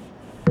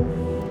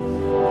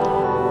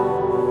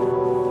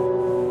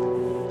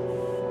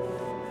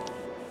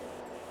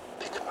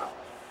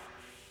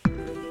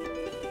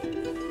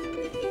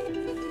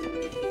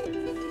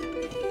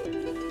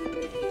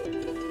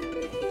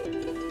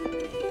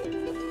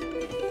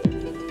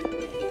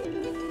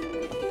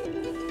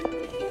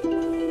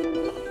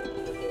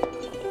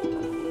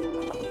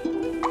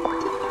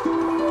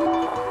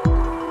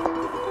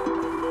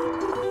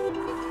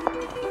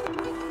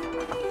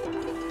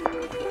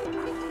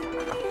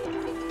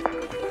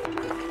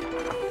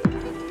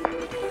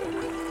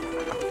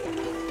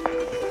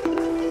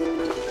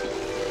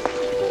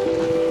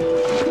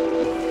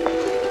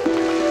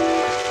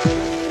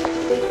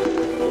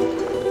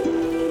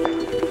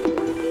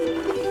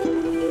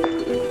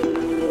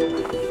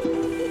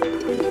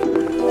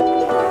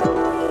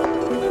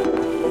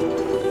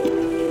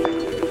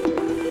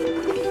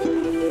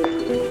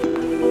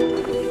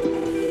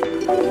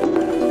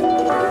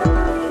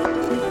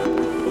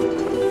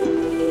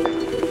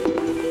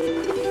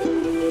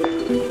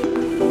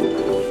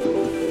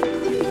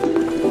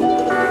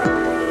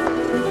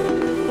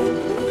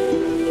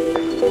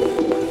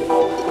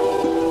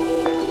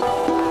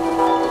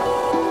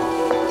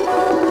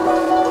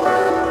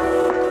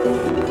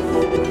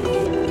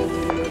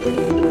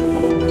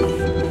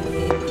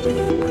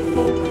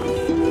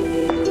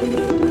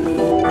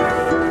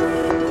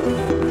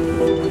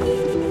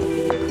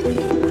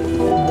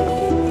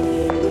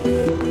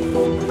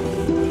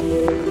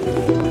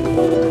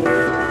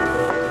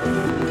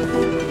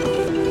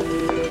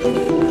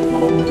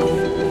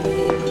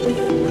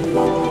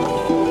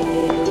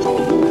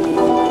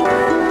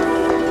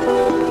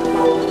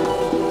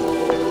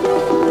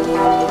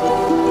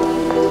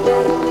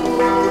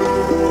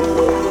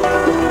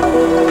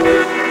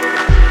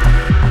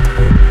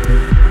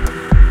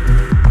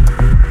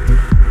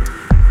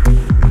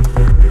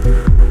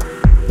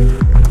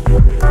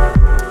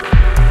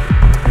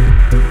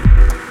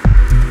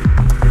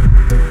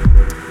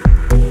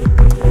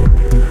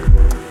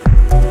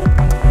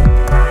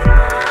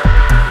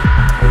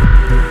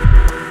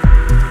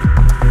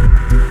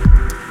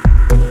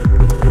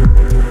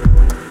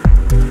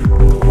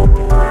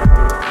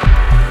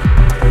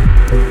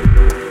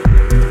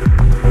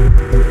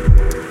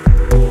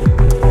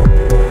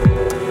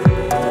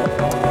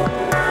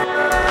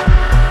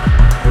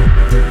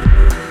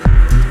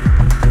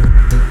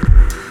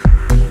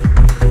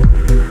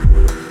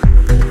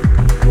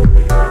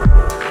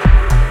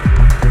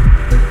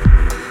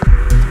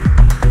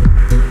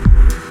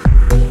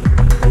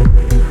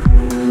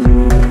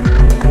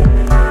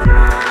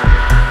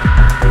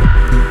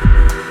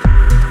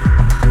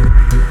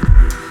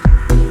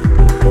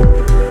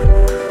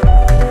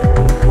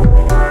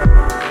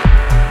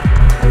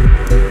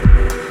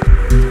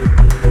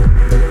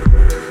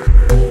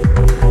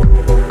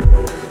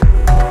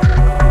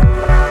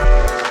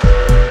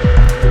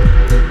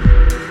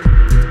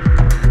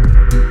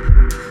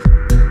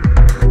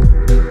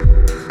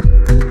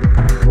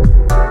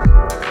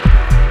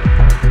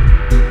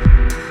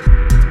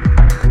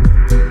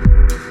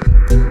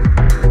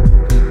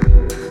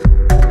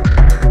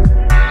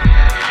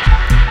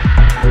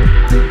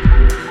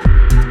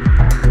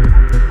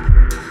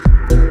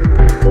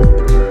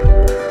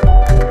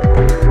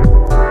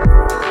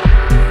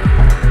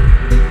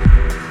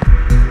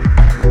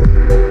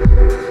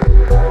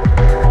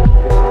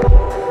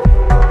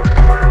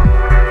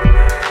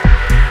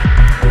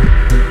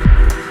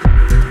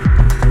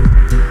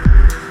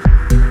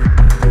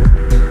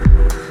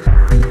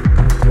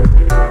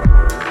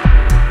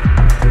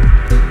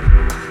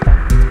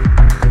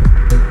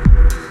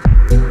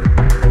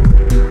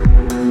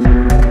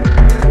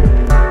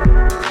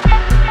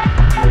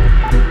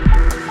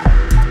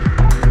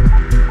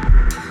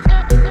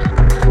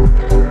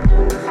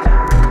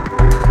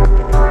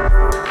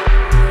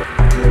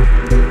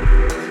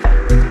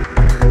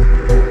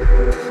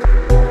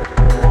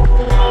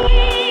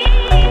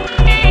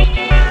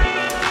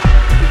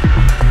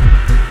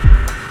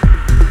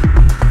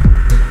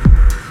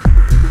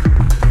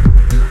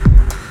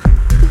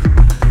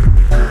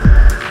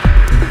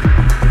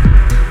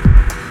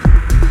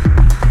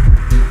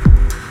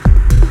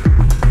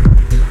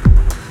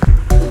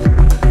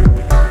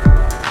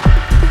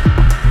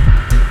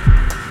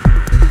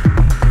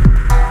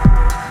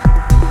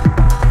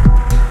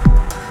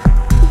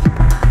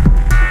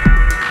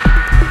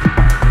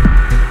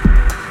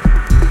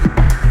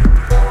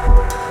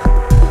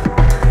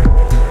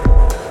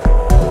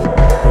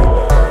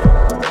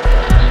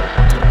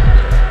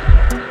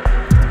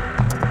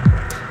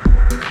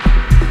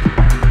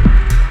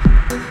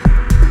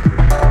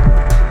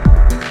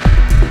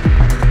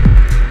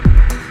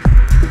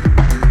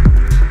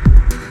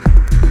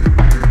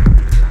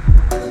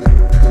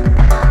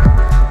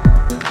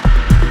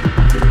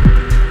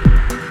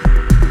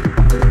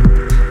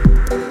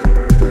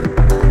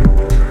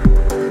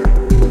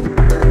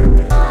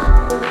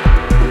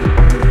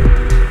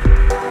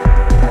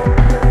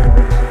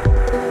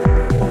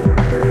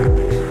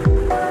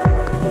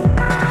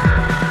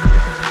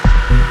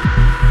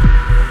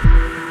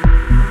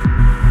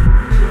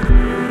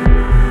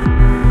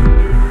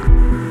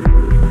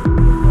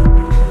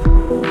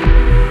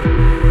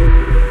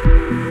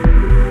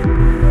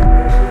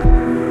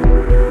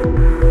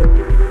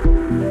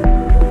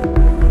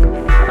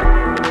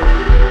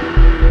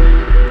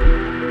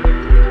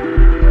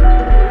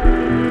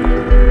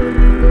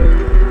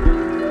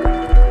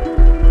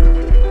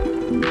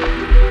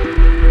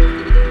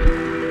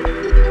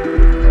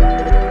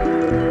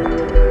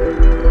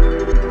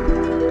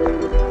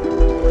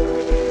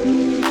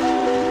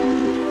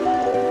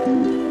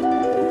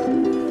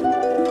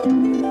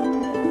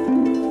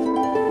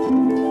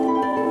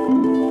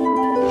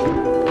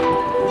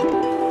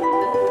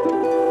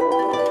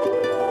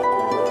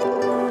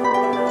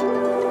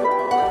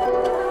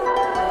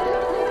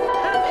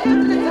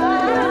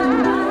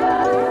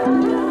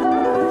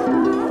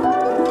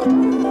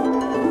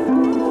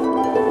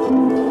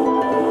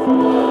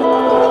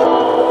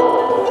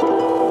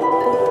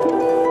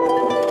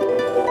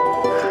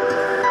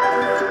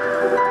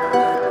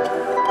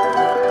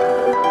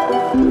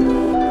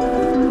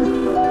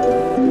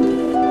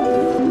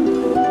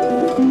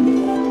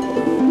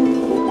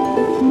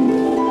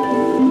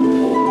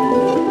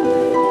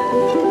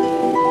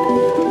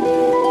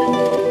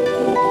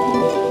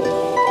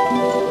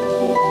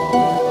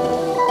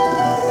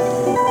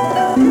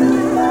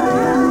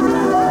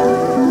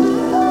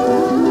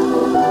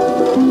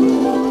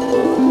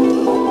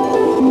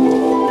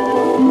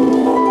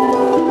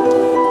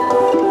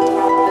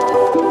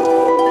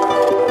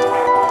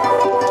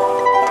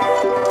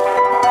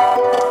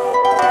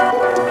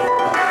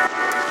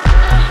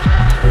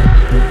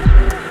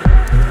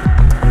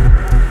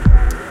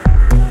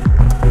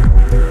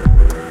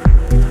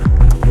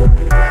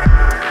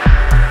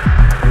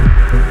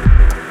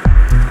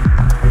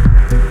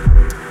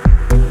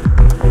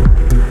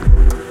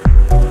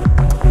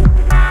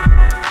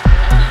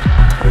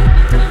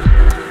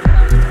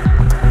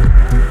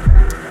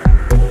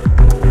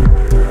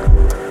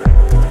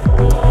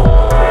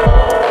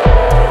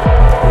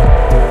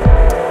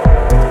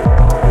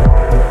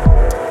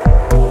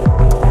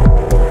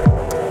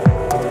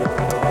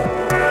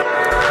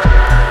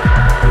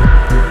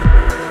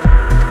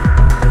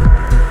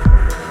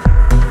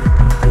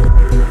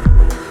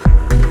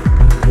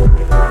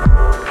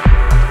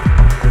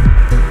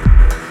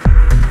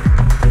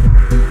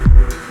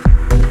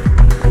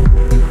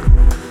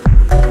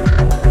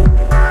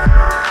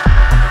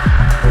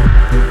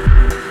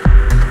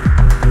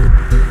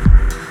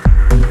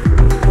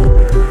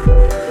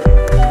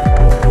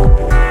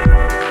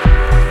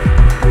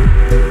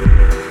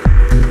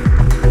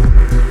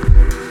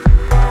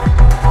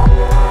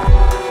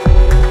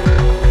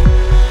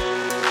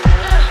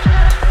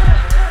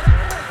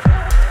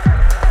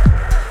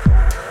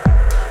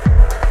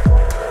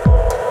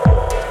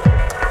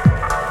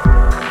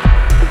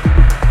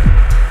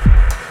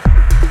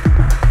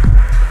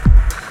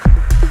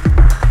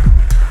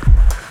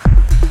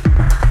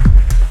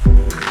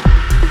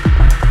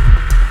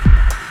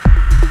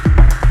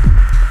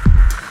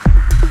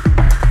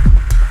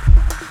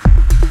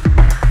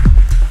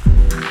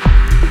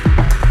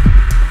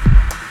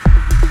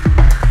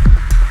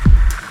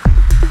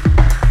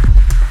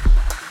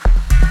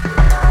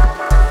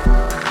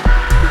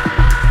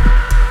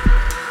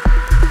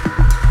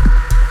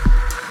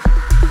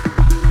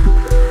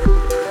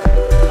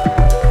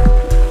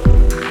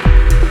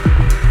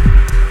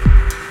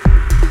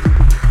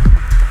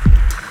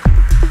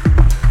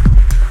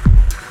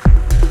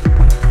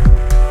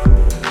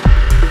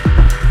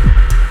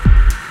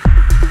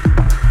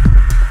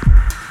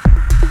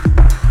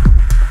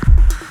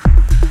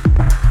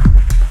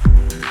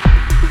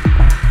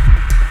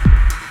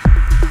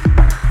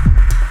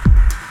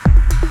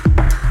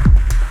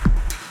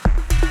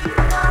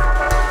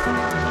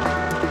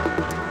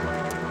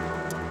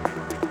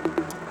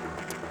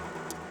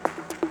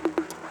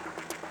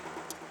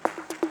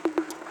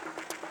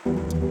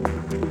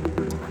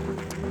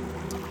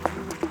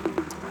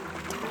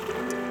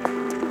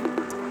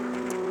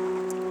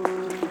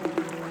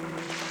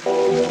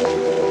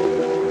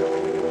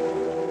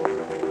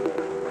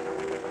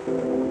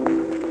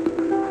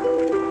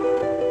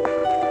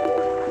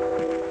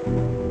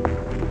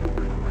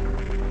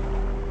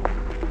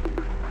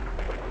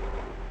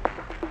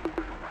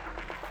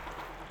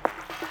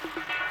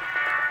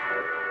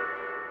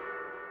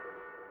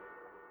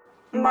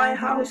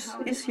 house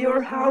is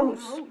your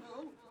house.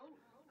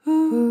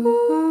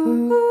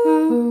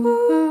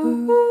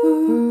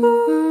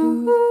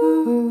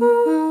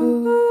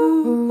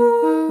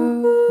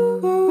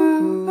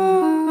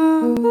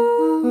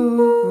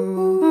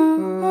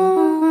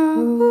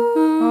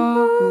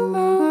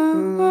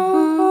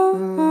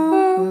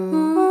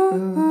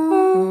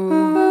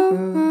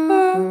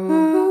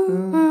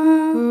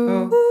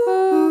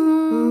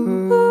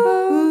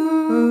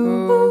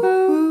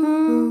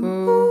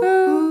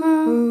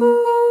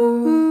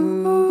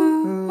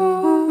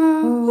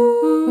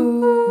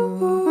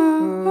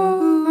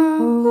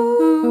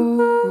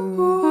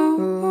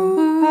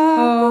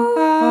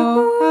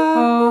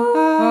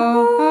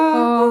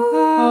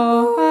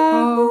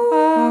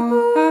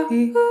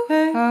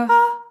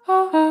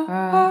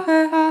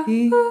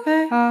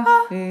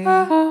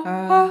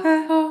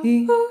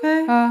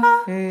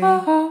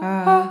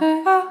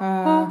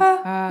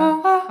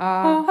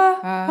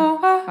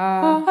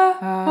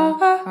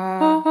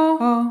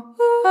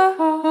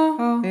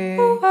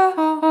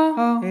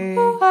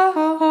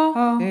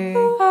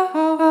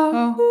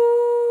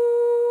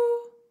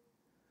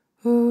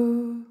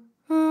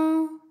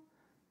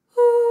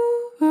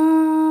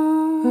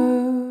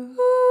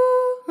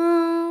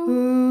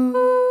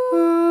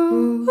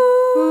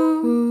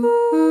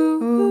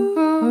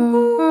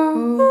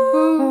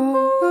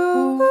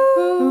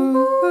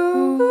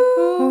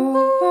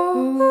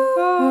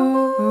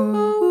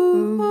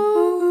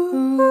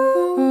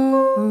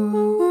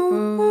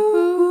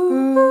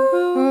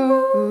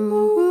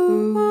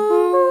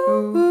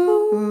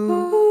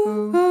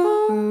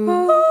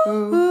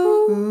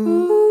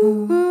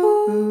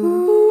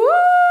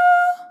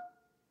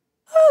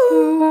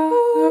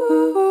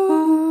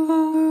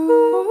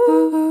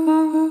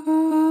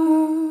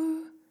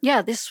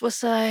 Yeah, this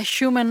was a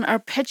human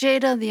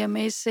arpeggiator, the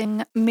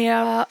amazing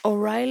Meara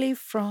O'Reilley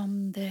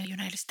from the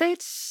United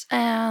States.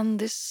 And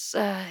this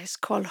is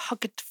called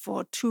Hockets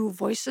for Two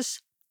Voices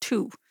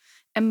 2.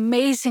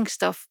 Amazing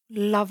stuff.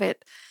 Love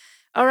it.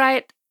 All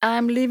right,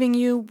 I'm leaving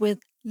you with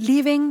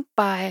Leaving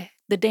by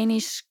the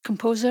Danish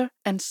composer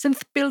and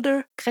synth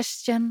builder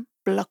Christian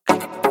Bloch.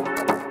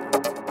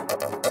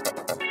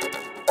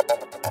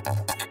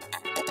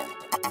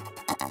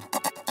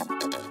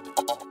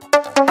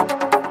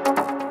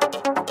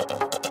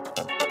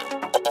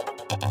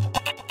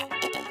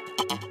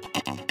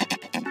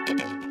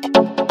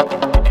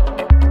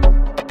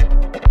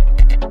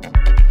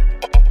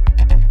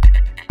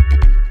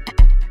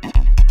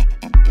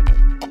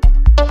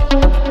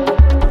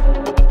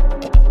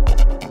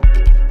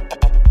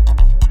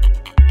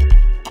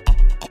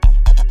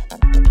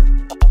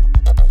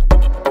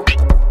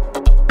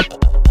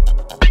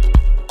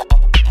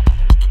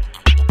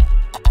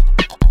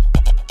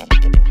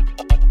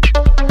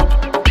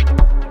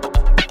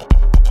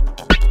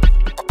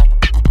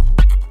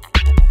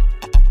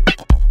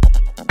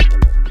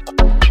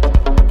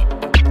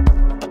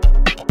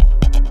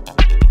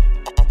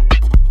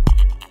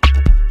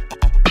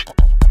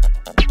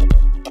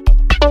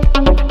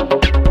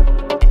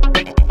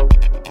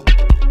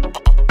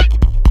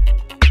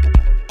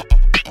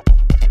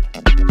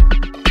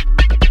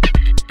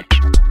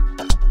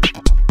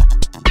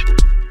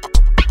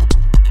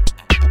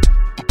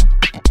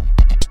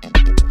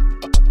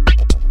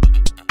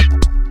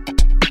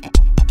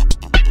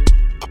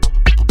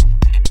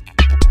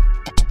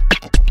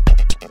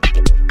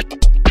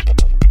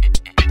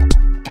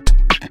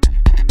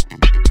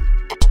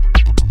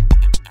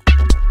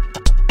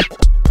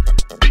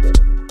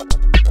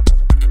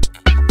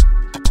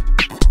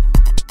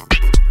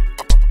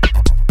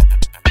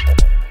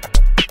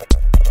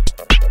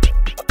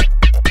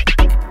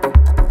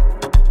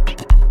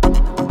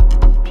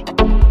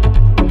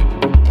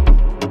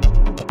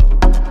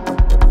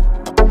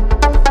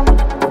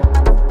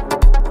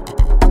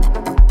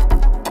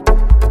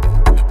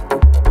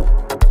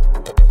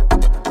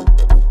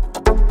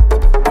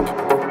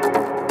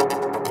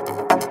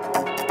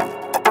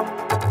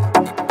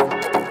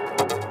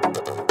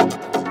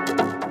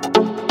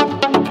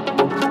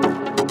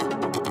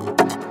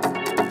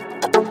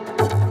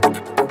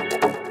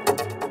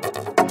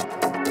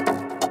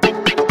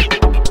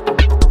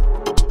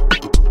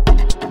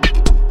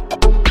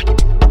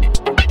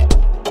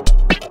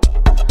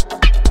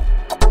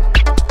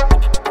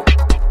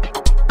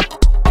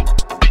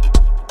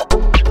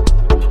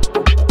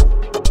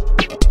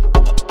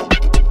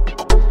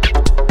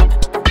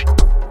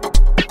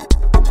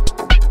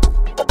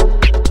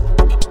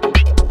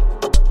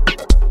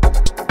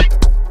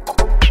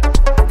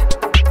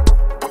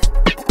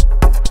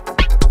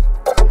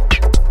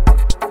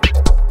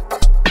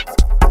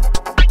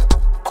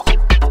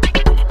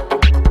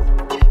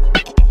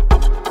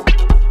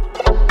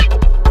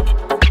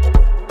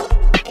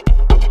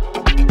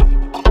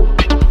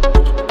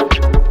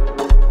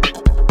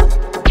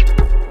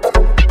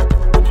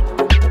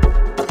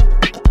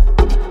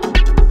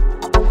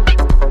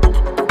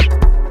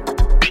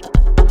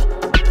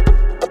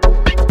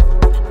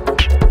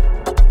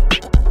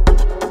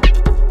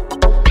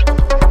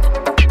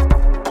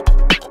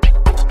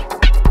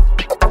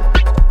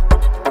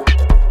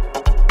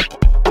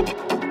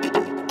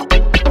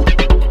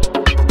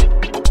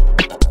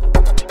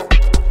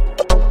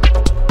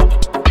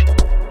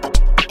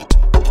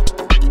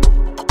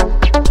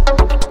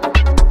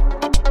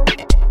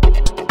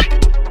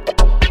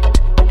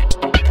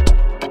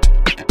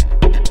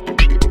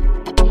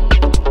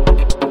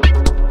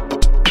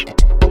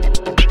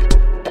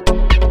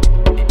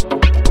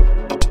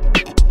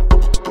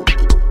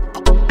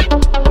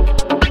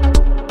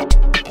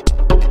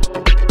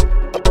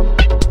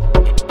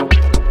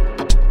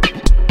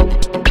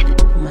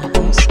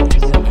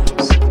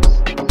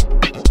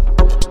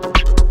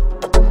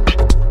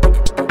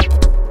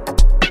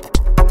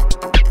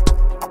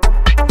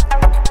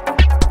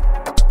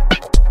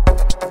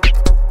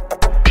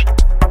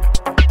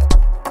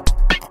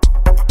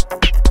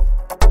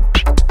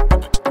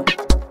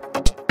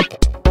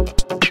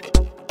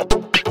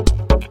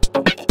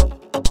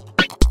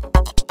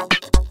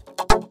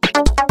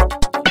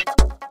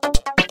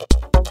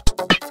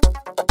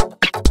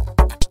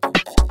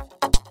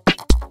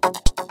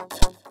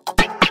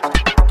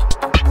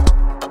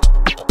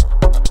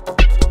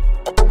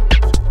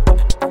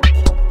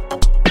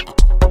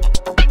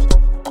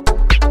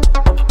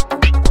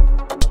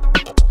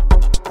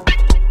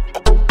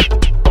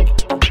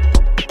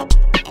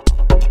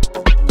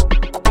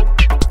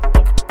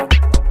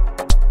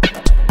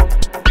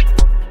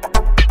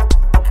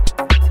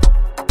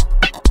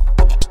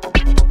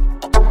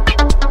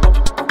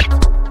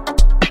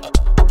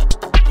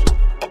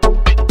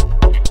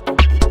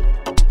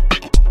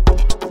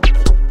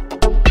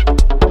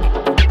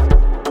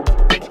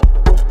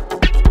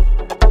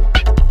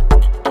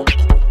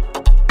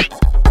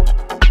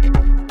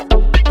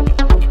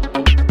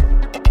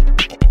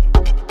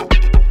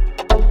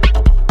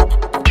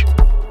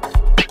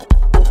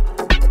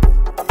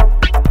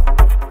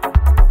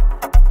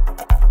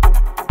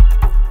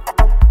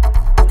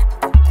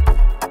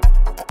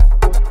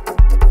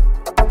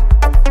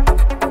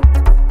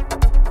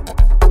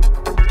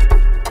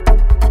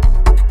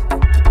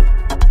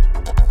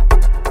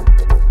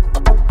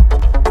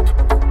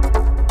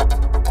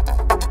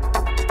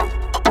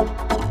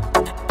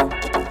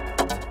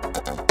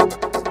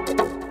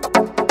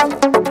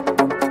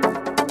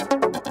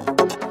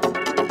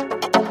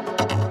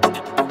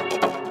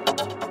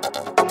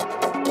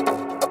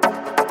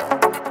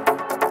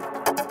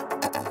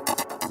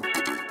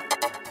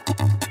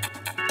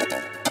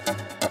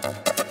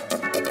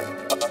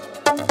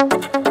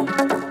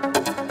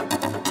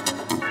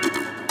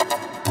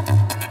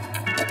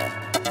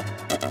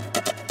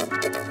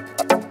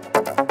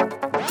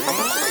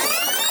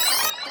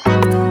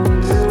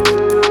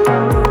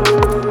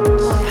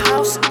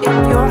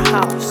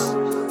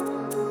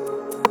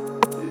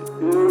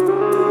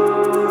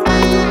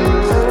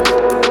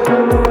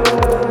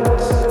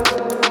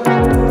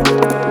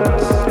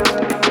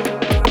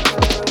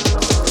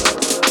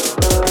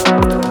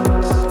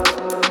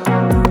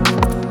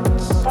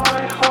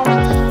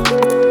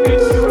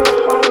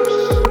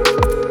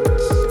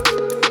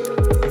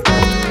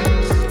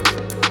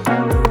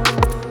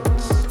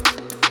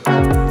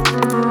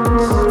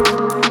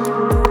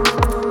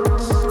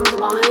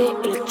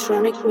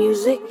 electronic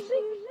music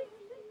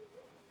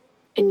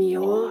in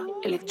your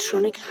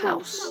electronic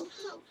house.